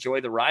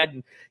enjoy the ride.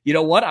 And you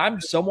know what? I'm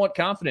somewhat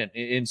confident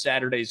in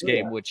Saturday's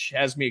game, which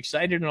has me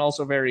excited and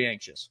also very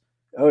anxious.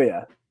 Oh,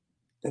 yeah.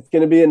 It's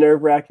going to be a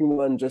nerve-wracking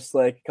one, just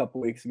like a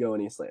couple weeks ago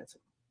in East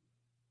Lansing.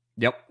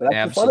 Yep, but that's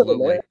absolutely. The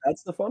fun of it, man.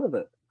 That's the fun of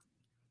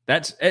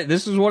it.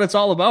 This is what it's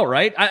all about,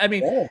 right? I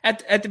mean,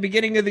 at the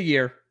beginning of the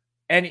year,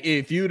 and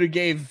if you'd have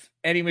gave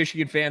any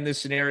Michigan fan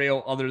this scenario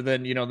other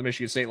than, the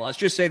Michigan State loss,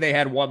 just say they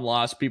had one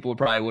loss, people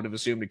would have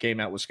assumed it came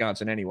out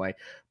Wisconsin anyway.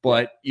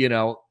 But,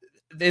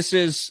 this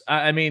is,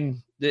 I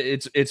mean,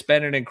 it's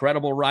been an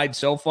incredible ride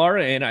so far,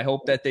 and I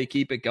hope that they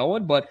keep it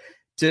going. But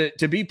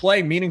to be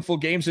playing meaningful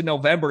games in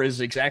November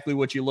is exactly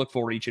what you look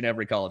for each and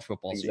every college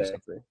football season.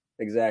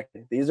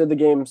 Exactly. These are the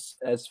games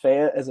as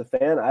a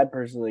fan, I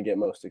personally get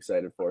most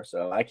excited for.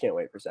 So I can't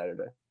wait for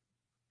Saturday.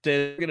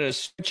 They're going to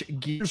switch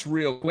gears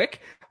real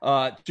quick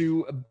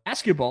to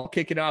basketball,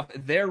 kicking off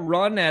their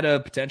run at a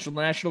potential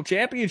national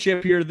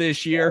championship here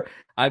this year.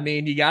 I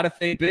mean, you got to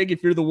think big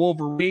if you're the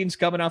Wolverines,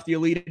 coming off the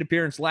Elite Eight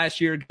appearance last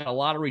year. Got a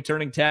lot of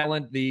returning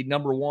talent, the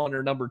number 1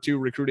 or number 2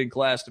 recruiting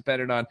class,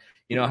 depending on,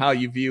 how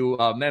you view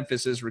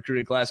Memphis's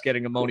recruiting class,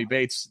 getting Amoni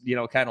Bates,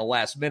 kind of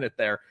last minute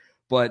there.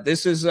 But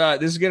this is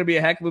going to be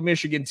a heck of a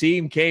Michigan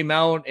team. Came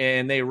out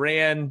and they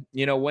ran,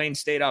 Wayne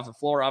State off the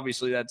floor.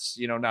 Obviously, that's,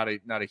 not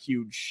a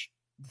huge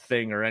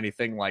thing or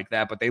anything like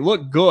that, but they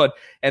look good,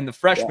 and the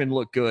freshmen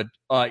look good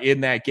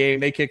in that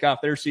game. They kick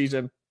off their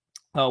season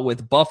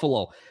with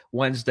Buffalo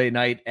Wednesday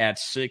night at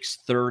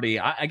 6:30.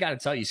 I got to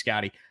tell you,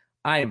 Scotty,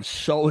 I am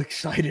so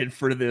excited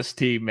for this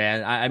team,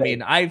 man.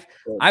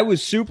 I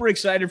was super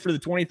excited for the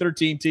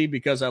 2013 team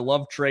because I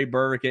love Trey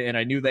Burke, and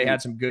I knew they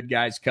had some good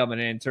guys coming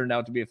in. It turned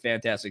out to be a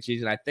fantastic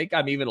season. I think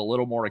I'm even a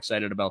little more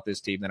excited about this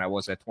team than I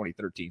was that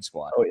 2013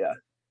 squad. Oh, yeah.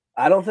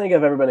 I don't think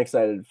I've ever been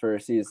excited for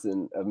a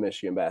season of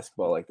Michigan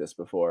basketball like this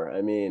before.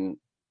 I mean,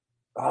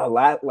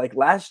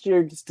 last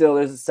year, still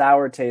there's a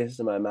sour taste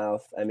in my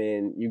mouth. I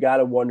mean, you got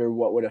to wonder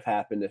what would have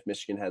happened if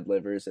Michigan had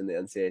Livers in the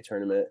NCAA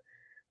tournament.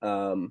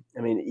 I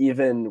mean,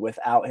 even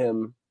without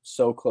him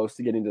so close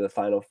to getting to the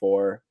Final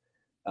Four,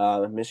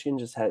 Michigan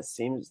just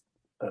seems.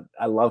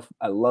 I love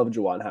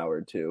Juwan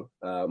Howard too.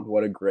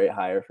 What a great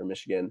hire for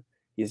Michigan.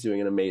 He's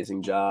doing an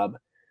amazing job.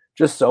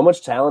 Just so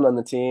much talent on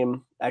the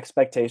team.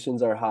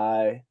 Expectations are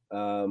high.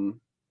 I'm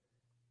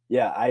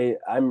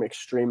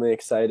extremely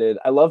excited.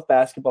 I love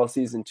basketball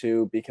season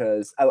too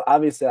because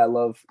I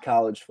love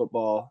college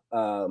football.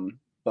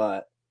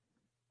 But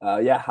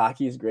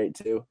hockey is great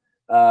too.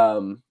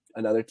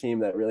 Another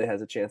team that really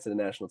has a chance at a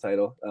national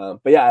title.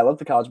 But I love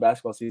the college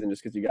basketball season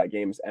just because you got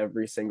games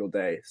every single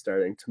day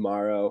starting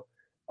tomorrow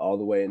all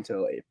the way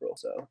until April.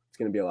 So it's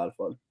going to be a lot of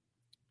fun.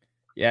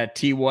 Yeah,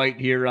 T. White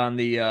here on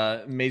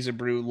the Mesa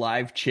Brew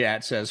live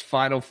chat says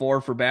Final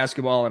Four for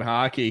basketball and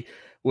hockey,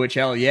 which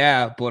hell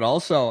yeah. But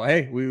also,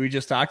 hey, we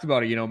just talked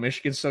about it.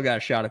 Michigan still got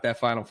a shot at that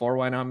Final Four.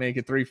 Why not make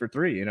it 3 for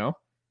 3,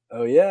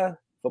 Oh, yeah.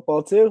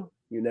 Football too.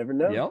 You never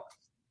know.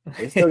 Yep.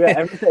 They still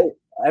got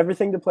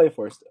everything to play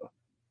for still.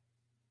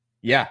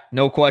 Yeah,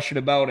 no question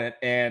about it.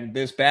 And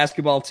this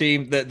basketball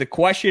team, the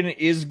question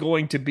is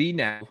going to be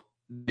now,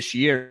 this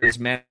year is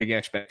managing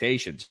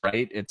expectations,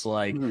 right? It's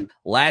like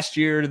last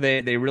year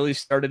they really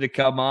started to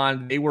come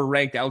on. They were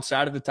ranked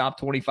outside of the top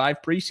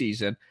 25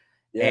 preseason.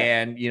 Yeah.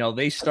 And,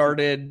 they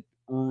started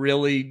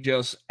really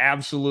just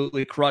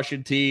absolutely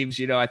crushing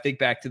teams. I think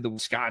back to the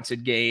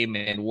Wisconsin game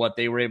and what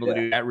they were able to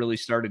do. That really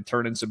started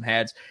turning some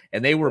heads.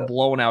 And they were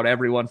blowing out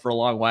everyone for a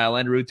long while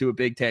en route to a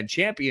Big Ten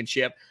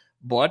championship.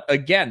 But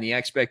again, the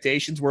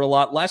expectations were a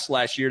lot less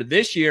last year.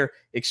 This year,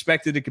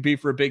 expected to compete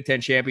for a Big Ten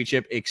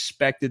championship,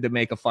 expected to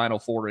make a Final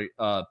Four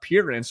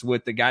appearance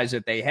with the guys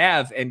that they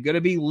have, and going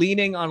to be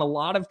leaning on a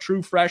lot of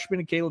true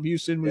freshmen, Caleb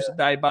Houston, Moussa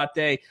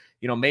Diabate,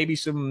 maybe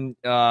some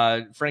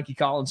Frankie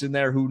Collins in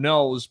there, who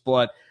knows,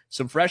 but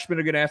some freshmen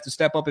are going to have to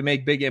step up and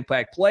make big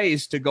impact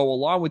plays to go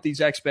along with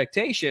these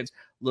expectations.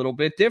 A little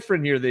bit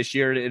different here this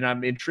year, and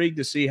I'm intrigued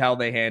to see how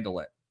they handle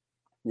it.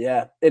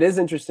 Yeah, it is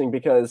interesting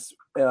because,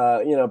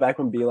 back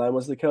when Beilein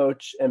was the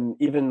coach, and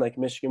even like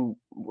Michigan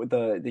with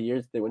the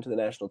years they went to the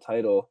national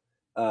title,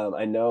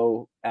 I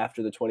know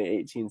after the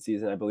 2018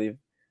 season, I believe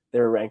they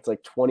were ranked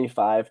like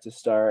 25 to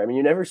start. I mean,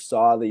 you never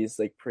saw these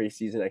like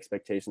preseason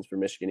expectations for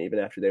Michigan, even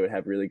after they would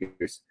have really good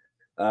years.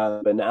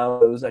 But now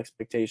those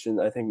expectations,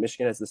 I think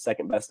Michigan has the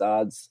second best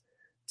odds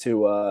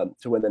to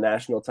win the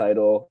national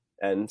title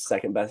and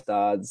second best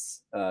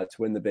odds to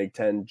win the Big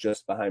Ten,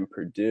 just behind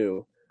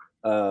Purdue.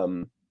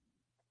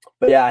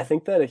 But yeah, I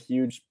think that a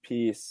huge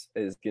piece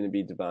is going to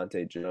be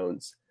Devontae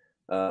Jones.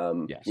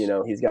 Yes.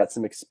 He's got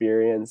some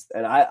experience,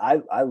 and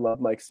I love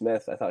Mike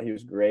Smith. I thought he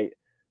was great.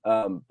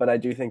 But I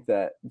do think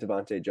that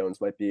Devontae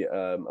Jones might be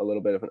a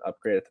little bit of an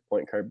upgrade at the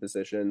point guard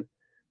position.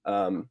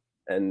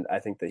 And I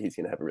think that he's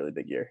going to have a really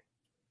big year.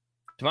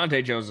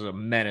 Devontae Jones is a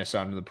menace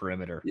on the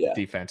perimeter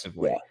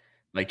defensively. Yeah.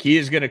 Like, he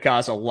is going to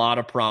cause a lot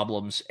of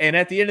problems. And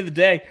at the end of the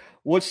day,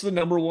 what's the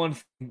number one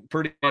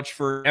pretty much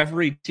for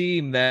every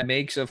team that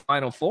makes a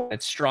Final Four?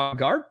 It's strong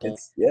guard play.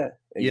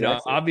 Exactly.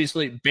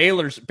 Obviously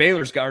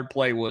Baylor's guard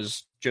play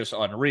was just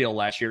unreal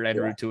last year,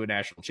 entering to a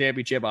national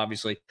championship.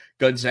 Obviously,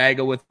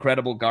 Gonzaga with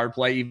incredible guard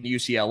play, even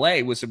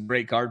UCLA with some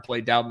great guard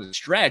play down the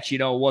stretch.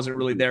 It wasn't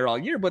really there all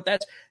year, but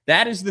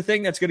that is the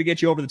thing that's going to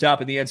get you over the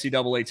top in the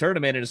NCAA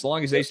tournament. And as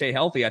long as they stay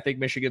healthy, I think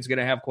Michigan's going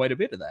to have quite a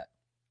bit of that.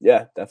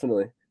 Yeah,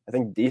 definitely. I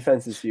think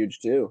defense is huge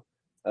too.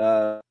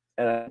 And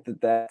I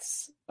think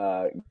that's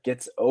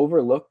gets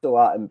overlooked a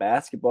lot in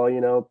basketball.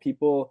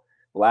 People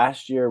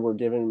last year were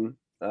given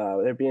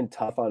they're being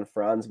tough on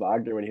Franz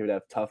Wagner when he would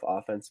have tough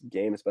offensive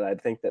games, but I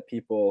think that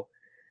people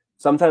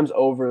sometimes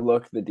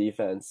overlook the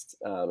defense,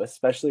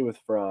 especially with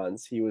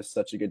Franz. He was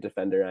such a good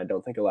defender, and I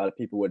don't think a lot of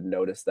people would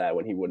notice that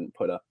when he wouldn't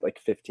put up like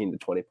 15 to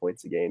 20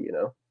 points a game.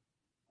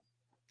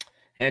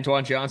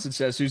 Antoine Johnson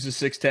says, who's the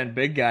 6'10"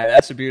 big guy?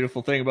 That's a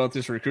beautiful thing about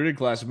this recruiting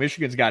class.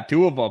 Michigan's got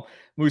two of them.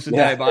 Moussa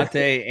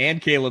Diabate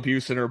and Caleb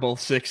Houston are both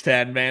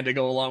 6'10", man, to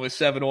go along with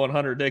 7'1"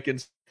 Hunter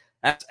Dickens.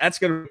 That's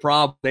going to be a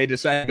problem. They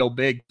decide to go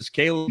big because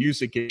Caleb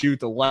Houston can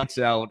shoot the lights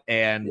out.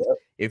 And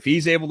if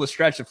he's able to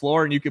stretch the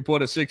floor and you can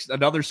put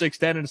another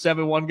 6'10" and a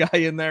 7'1" guy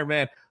in there,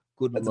 man,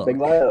 good luck. That's a big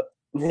lineup.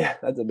 Yeah,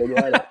 that's a big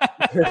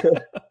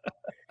lineup.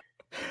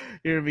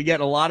 You're going to be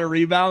getting a lot of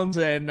rebounds,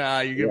 and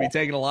you're going to be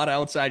taking a lot of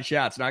outside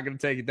shots. Not going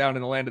to take it down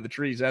in the land of the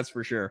trees, that's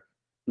for sure.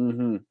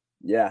 Mm-hmm.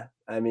 Yeah,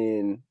 I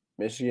mean,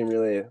 Michigan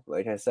really,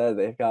 like I said,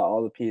 they've got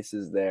all the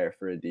pieces there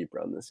for a deep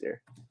run this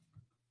year.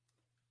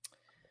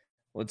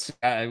 Let's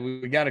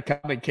we got a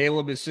comment.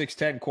 Caleb is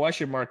 6'10"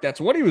 question mark.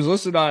 That's what he was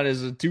listed on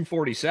as a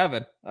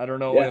 247. I don't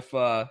know if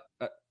I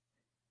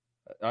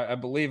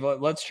believe.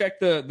 Let's check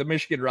the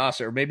Michigan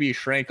roster. Maybe he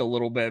shrank a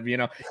little bit.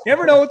 You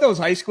never know with those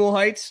high school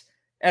heights.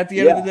 At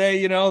the end of the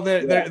day,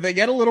 they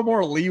get a little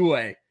more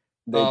leeway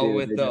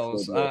with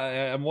those.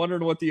 I'm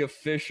wondering what the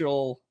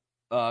official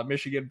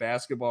Michigan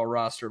basketball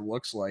roster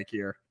looks like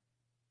here.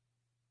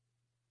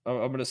 I'm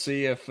going to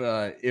see if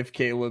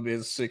Caleb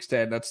is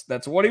 6'10".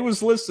 That's what he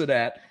was listed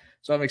at.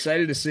 So I'm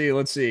excited to see.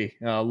 Let's see.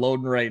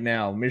 Loading right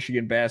now.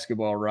 Michigan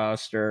basketball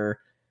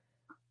roster.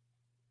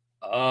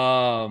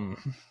 Let's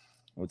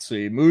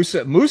see.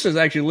 Moosa's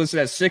actually listed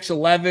as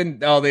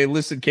 6'11". Oh, they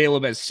listed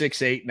Caleb as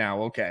 6'8"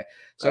 now. Okay.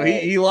 So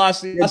he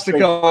lost a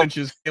couple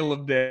inches.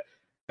 Caleb did.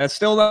 That's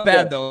still not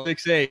bad though.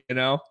 6'8",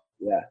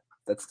 Yeah,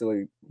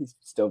 he's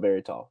still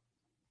very tall.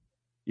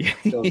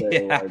 Still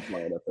very large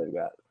lineup they've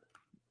got.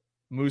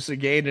 Moussa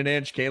gained an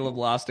inch. Caleb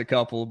lost a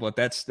couple, but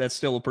that's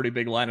still a pretty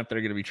big lineup they're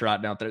going to be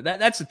trotting out there.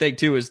 That's the thing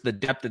too, is the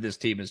depth of this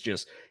team is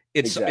just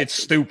it's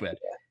stupid.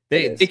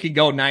 Yeah, they can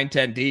go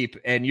 9-10 deep,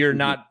 and you're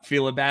not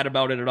feeling bad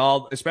about it at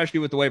all,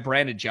 especially with the way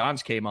Brandon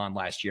Johns came on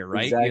last year,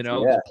 right?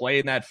 Exactly,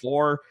 playing that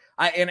 4.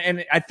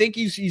 And I think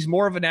he's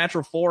more of a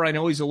natural 4. I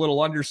know he's a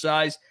little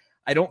undersized.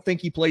 I don't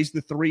think he plays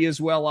the 3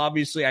 as well.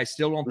 Obviously, I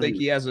still don't think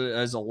he has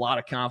a lot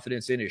of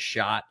confidence in his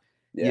shot.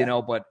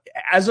 But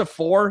as a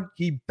 4,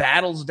 he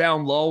battles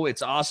down low.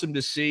 It's awesome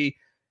to see.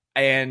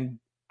 And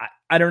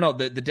I don't know,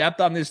 the depth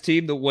on this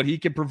team, what he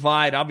can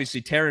provide.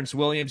 Obviously, Terrence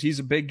Williams, he's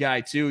a big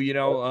guy too,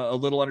 a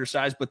little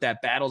undersized, but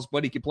that battles,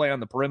 but he can play on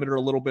the perimeter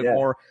a little bit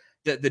more.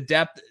 The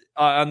depth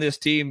on this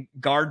team,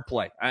 guard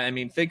play. I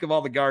mean, think of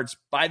all the guards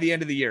by the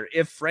end of the year.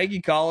 If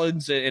Frankie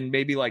Collins and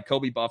maybe like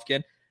Kobe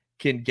Buffkin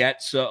can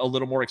get a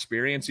little more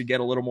experience and get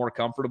a little more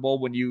comfortable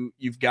when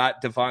you've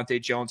got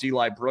Devontae Jones,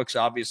 Eli Brooks,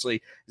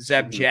 obviously,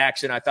 Zeb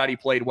Jackson. I thought he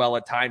played well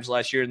at times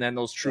last year, and then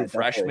those true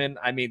freshmen.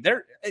 I mean,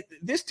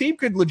 this team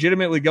could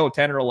legitimately go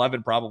 10 or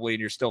 11 probably,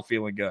 and you're still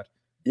feeling good.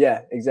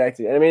 Yeah,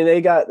 exactly. I mean,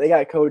 they got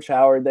Coach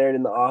Howard there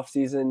in the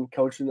offseason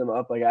coaching them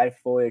up. Like, I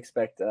fully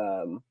expect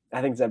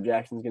I think Zeb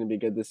Jackson's going to be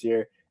good this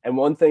year. And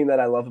one thing that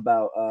I love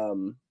about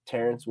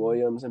Terrence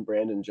Williams and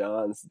Brandon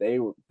Johns,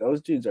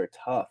 those dudes are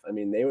tough. I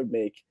mean, they would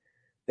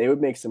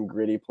make some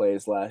gritty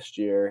plays last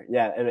year.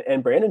 Yeah,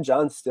 and Brandon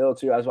Johns still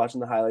too. I was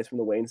watching the highlights from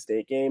the Wayne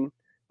State game.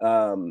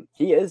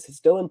 He is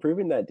still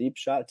improving that deep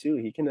shot too.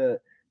 He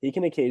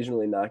can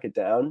occasionally knock it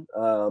down.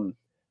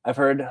 I've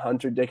heard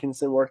Hunter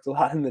Dickinson worked a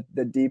lot in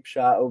the deep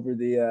shot over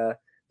the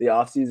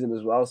offseason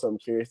as well. So I'm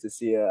curious to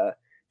see if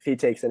he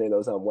takes any of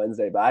those on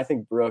Wednesday. But I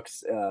think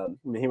Brooks,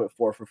 he went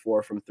 4 for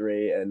 4 from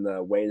 3 in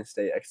the Wayne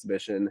State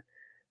exhibition.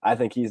 I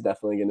think he's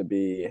definitely going to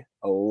be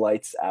a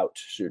lights out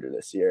shooter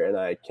this year, and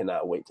I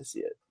cannot wait to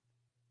see it.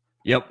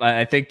 Yep,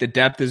 I think the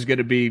depth is going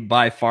to be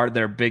by far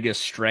their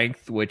biggest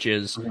strength, which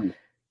is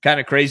kind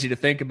of crazy to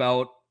think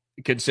about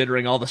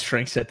considering all the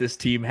strengths that this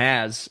team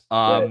has.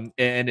 Right.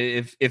 And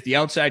if the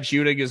outside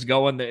shooting is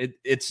going,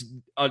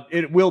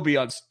 it will be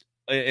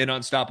an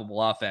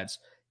unstoppable offense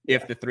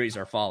if the threes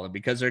are falling,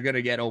 because they're going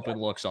to get open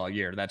looks all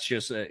year. That's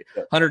just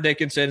Hunter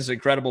Dickinson is an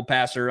incredible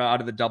passer out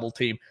of the double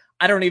team.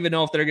 I don't even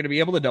know if they're going to be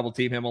able to double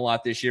team him a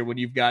lot this year when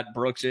you've got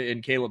Brooks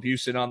and Caleb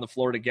Houston on the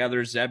floor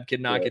together. Zeb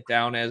can knock it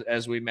down,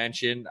 as we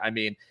mentioned. I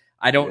mean,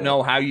 I don't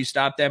know how you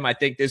stop them. I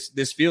think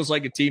this feels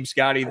like a team,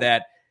 Scotty,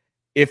 that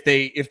if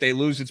they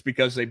lose, it's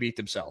because they beat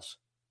themselves.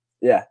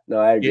 Yeah, no,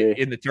 I agree. At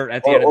the end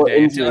of the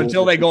day,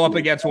 until they go up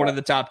against one of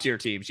the top tier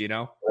teams, you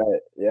know?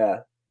 Right, yeah.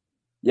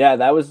 Yeah,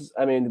 that was,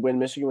 I mean, when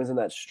Michigan was in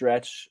that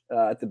stretch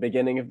at the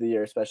beginning of the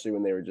year, especially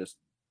when they were just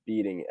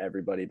beating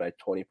everybody by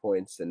 20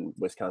 points and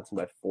Wisconsin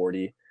by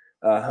 40,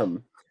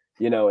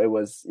 you know, it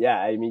was,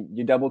 I mean,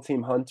 you double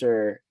team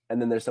Hunter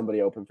and then there's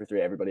somebody open for 3,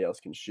 everybody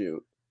else can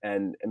shoot.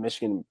 And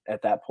Michigan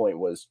at that point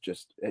was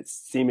just, it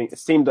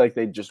seemed like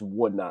they just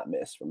would not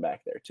miss from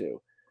back there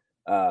too.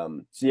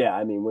 So yeah,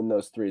 I mean, when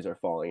those threes are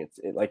falling, it's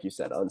like you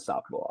said,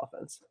 unstoppable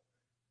offense.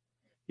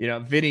 You know,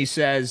 Vinny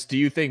says, do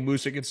you think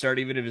Musa can start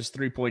even if his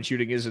 3-point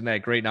shooting isn't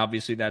that great? And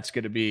obviously that's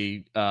going to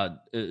be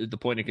the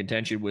point of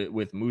contention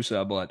with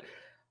Musa. But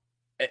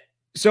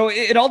so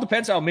it all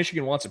depends how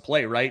Michigan wants to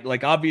play, right?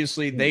 Like,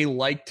 obviously they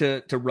like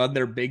to run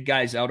their big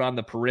guys out on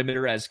the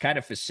perimeter as kind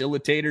of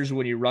facilitators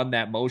when you run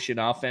that motion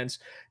offense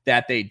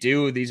that they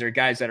do. These are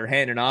guys that are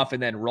handing off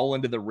and then roll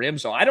into the rim.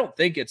 So I don't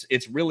think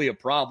it's really a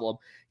problem,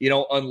 you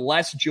know,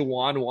 unless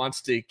Juwan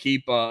wants to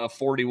keep a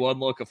 41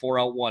 look, a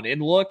 4-out-1 in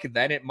look,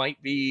 then it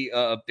might be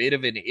a bit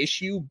of an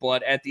issue.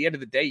 But at the end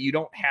of the day, you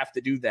don't have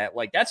to do that.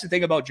 Like, that's the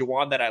thing about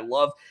Juwan that I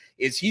love,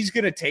 is he's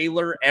going to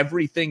tailor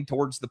everything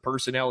towards the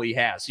personnel he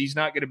has. He's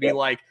not going to be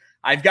like,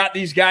 I've got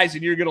these guys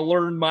and you're going to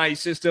learn my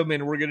system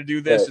and we're going to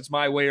do this. It's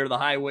my way or the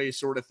highway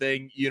sort of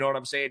thing. You know what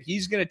I'm saying?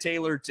 He's going to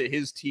tailor to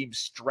his team's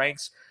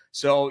strengths.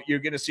 So you're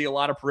going to see a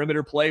lot of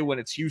perimeter play when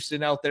it's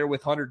Houston out there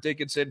with Hunter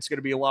Dickinson. It's going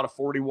to be a lot of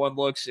 41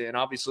 looks. And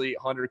obviously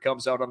Hunter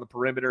comes out on the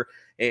perimeter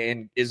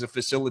and is a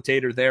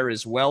facilitator there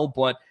as well.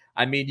 But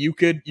I mean, you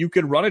could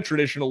run a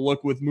traditional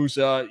look with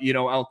Musa, you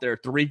know, out there,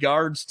 3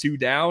 guards, 2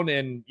 down,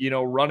 and, you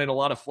know, running a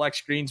lot of flex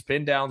screens,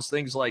 pin downs,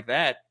 things like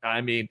that.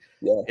 I mean,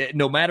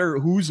 no matter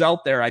who's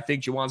out there, I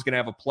think Juwan's going to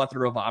have a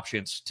plethora of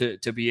options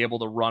to be able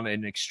to run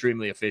an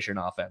extremely efficient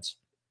offense.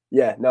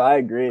 Yeah, no, I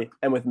agree.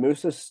 And with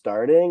Musa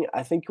starting,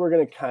 I think we're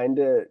going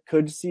to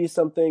could see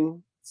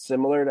something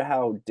similar to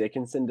how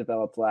Dickinson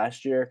developed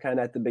last year. Kind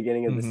of at the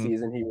beginning of the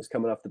season, he was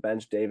coming off the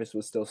bench. Davis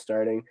was still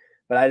starting.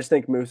 But I just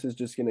think Musa's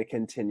just going to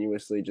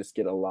continuously just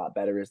get a lot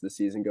better as the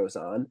season goes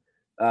on.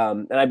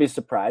 And I'd be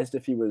surprised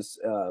if he was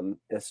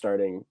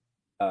starting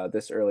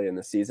this early in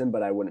the season,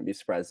 but I wouldn't be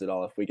surprised at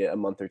all if we get a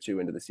month or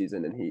 2 into the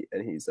season and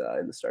he's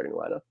in the starting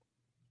lineup.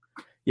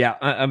 Yeah,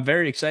 I'm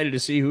very excited to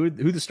see who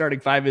the starting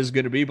 5 is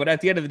going to be. But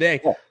at the end of the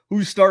day,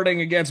 who's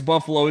starting against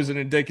Buffalo isn't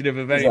indicative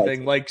of anything.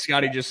 Exactly. Like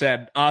Scotty just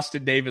said,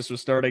 Austin Davis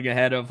was starting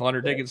ahead of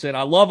Hunter Dickinson.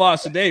 I love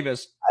Austin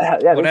Davis,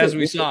 but as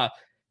we saw,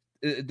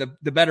 the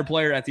better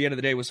player at the end of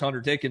the day was Hunter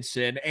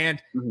Dickinson.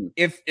 And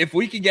if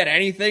we could get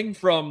anything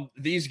from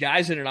these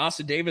guys in an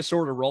Austin Davis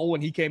sort of role,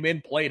 when he came in,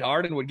 played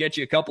hard, and would get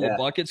you a couple of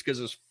buckets because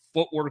his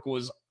footwork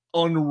was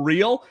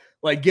unreal,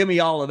 like, give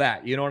me all of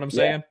that. You know what I'm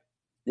saying?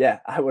 Yeah,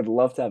 I would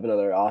love to have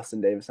another Austin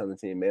Davis on the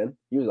team, man.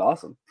 He was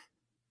awesome.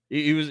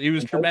 He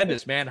was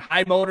tremendous, man.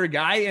 High motor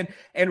guy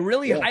and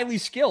really highly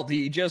skilled.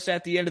 He just,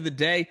 at the end of the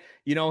day,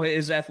 you know,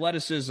 his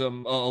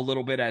athleticism a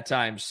little bit at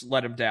times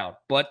let him down.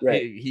 But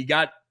he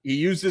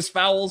used his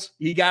fouls,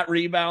 he got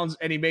rebounds,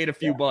 and he made a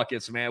few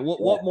buckets, man.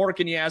 What more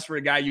can you ask for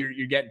a guy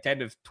you're getting 10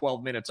 to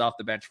 12 minutes off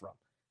the bench from?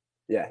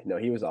 Yeah, no,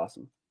 he was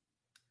awesome.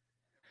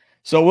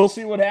 So we'll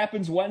see what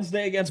happens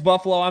Wednesday against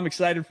Buffalo. I'm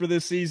excited for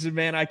this season,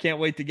 man. I can't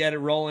wait to get it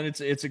rolling.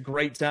 It's a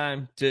great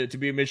time to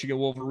be a Michigan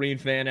Wolverine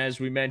fan. As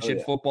we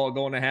mentioned, football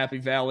going to Happy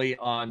Valley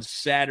on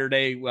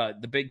Saturday.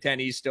 The Big Ten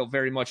East still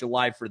very much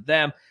alive for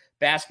them.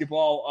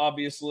 Basketball,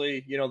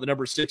 obviously, you know, the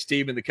number 6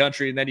 team in the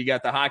country, and then you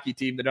got the hockey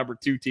team, the number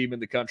 2 team in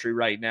the country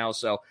right now.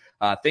 So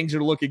things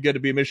are looking good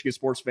to be a Michigan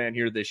sports fan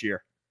here this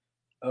year.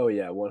 Oh,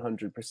 yeah,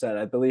 100%.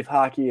 I believe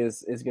hockey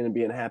is going to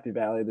be in Happy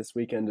Valley this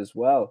weekend as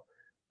well.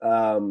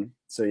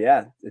 So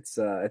yeah, it's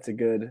a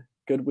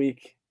good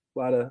week. A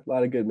lot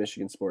of good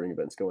Michigan sporting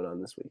events going on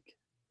this week.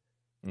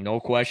 No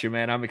question,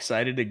 man. I'm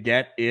excited to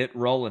get it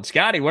rolling.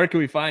 Scotty, where can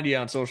we find you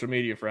on social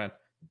media, friend?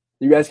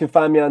 You guys can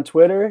find me on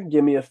Twitter.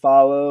 Give me a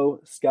follow,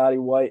 Scotty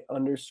White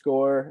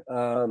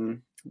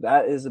 _.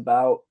 That is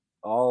about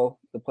all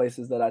the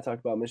places that I talk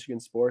about Michigan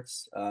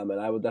sports. And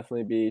I will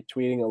definitely be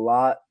tweeting a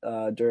lot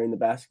during the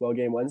basketball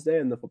game Wednesday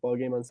and the football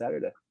game on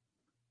Saturday.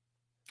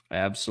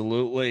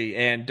 Absolutely.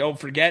 And don't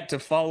forget to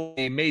follow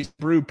the Amazing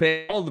Brew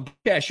page, follow the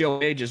Brewcast Show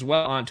page as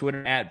well on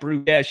Twitter at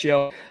Brewcast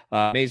Show.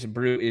 Amazing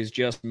Brew is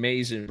just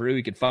Amazing Brew.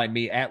 You can find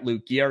me at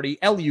Luke Ghiardi,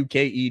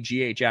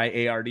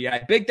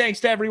 LUKEGHIARDI. Big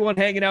thanks to everyone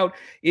hanging out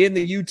in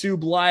the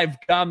YouTube live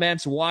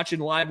comments, watching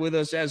live with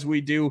us as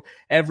we do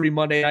every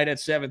Monday night at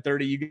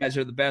 7:30. You guys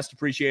are the best.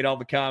 Appreciate all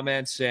the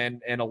comments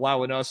and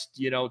allowing us,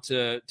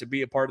 to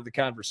be a part of the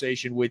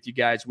conversation with you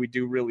guys. We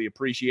do really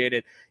appreciate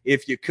it.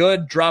 If you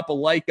could, drop a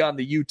like on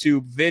the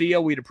YouTube video.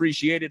 We'd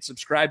appreciate it.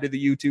 Subscribe to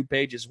the YouTube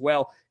page as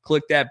well.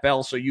 Click that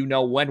bell so you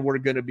know when we're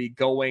going to be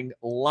going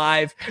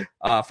live.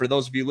 For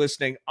those of you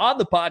listening on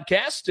the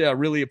podcast,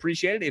 really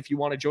appreciate it. If you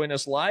want to join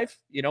us live,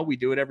 we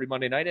do it every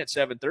Monday night at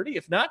 7:30.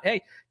 If not,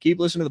 hey, keep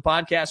listening to the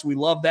podcast. We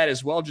love that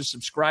as well. Just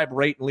subscribe,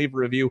 rate, and leave a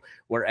review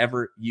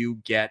wherever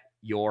you get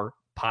your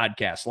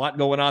podcast. A lot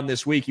going on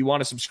this week. You want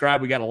to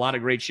subscribe. We got a lot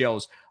of great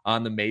shows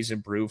on the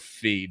Amazing Brew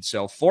feed.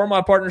 So for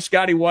my partner,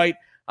 Scotty White,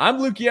 I'm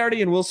Luke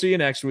Ghiardi, and we'll see you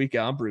next week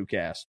on Brewcast.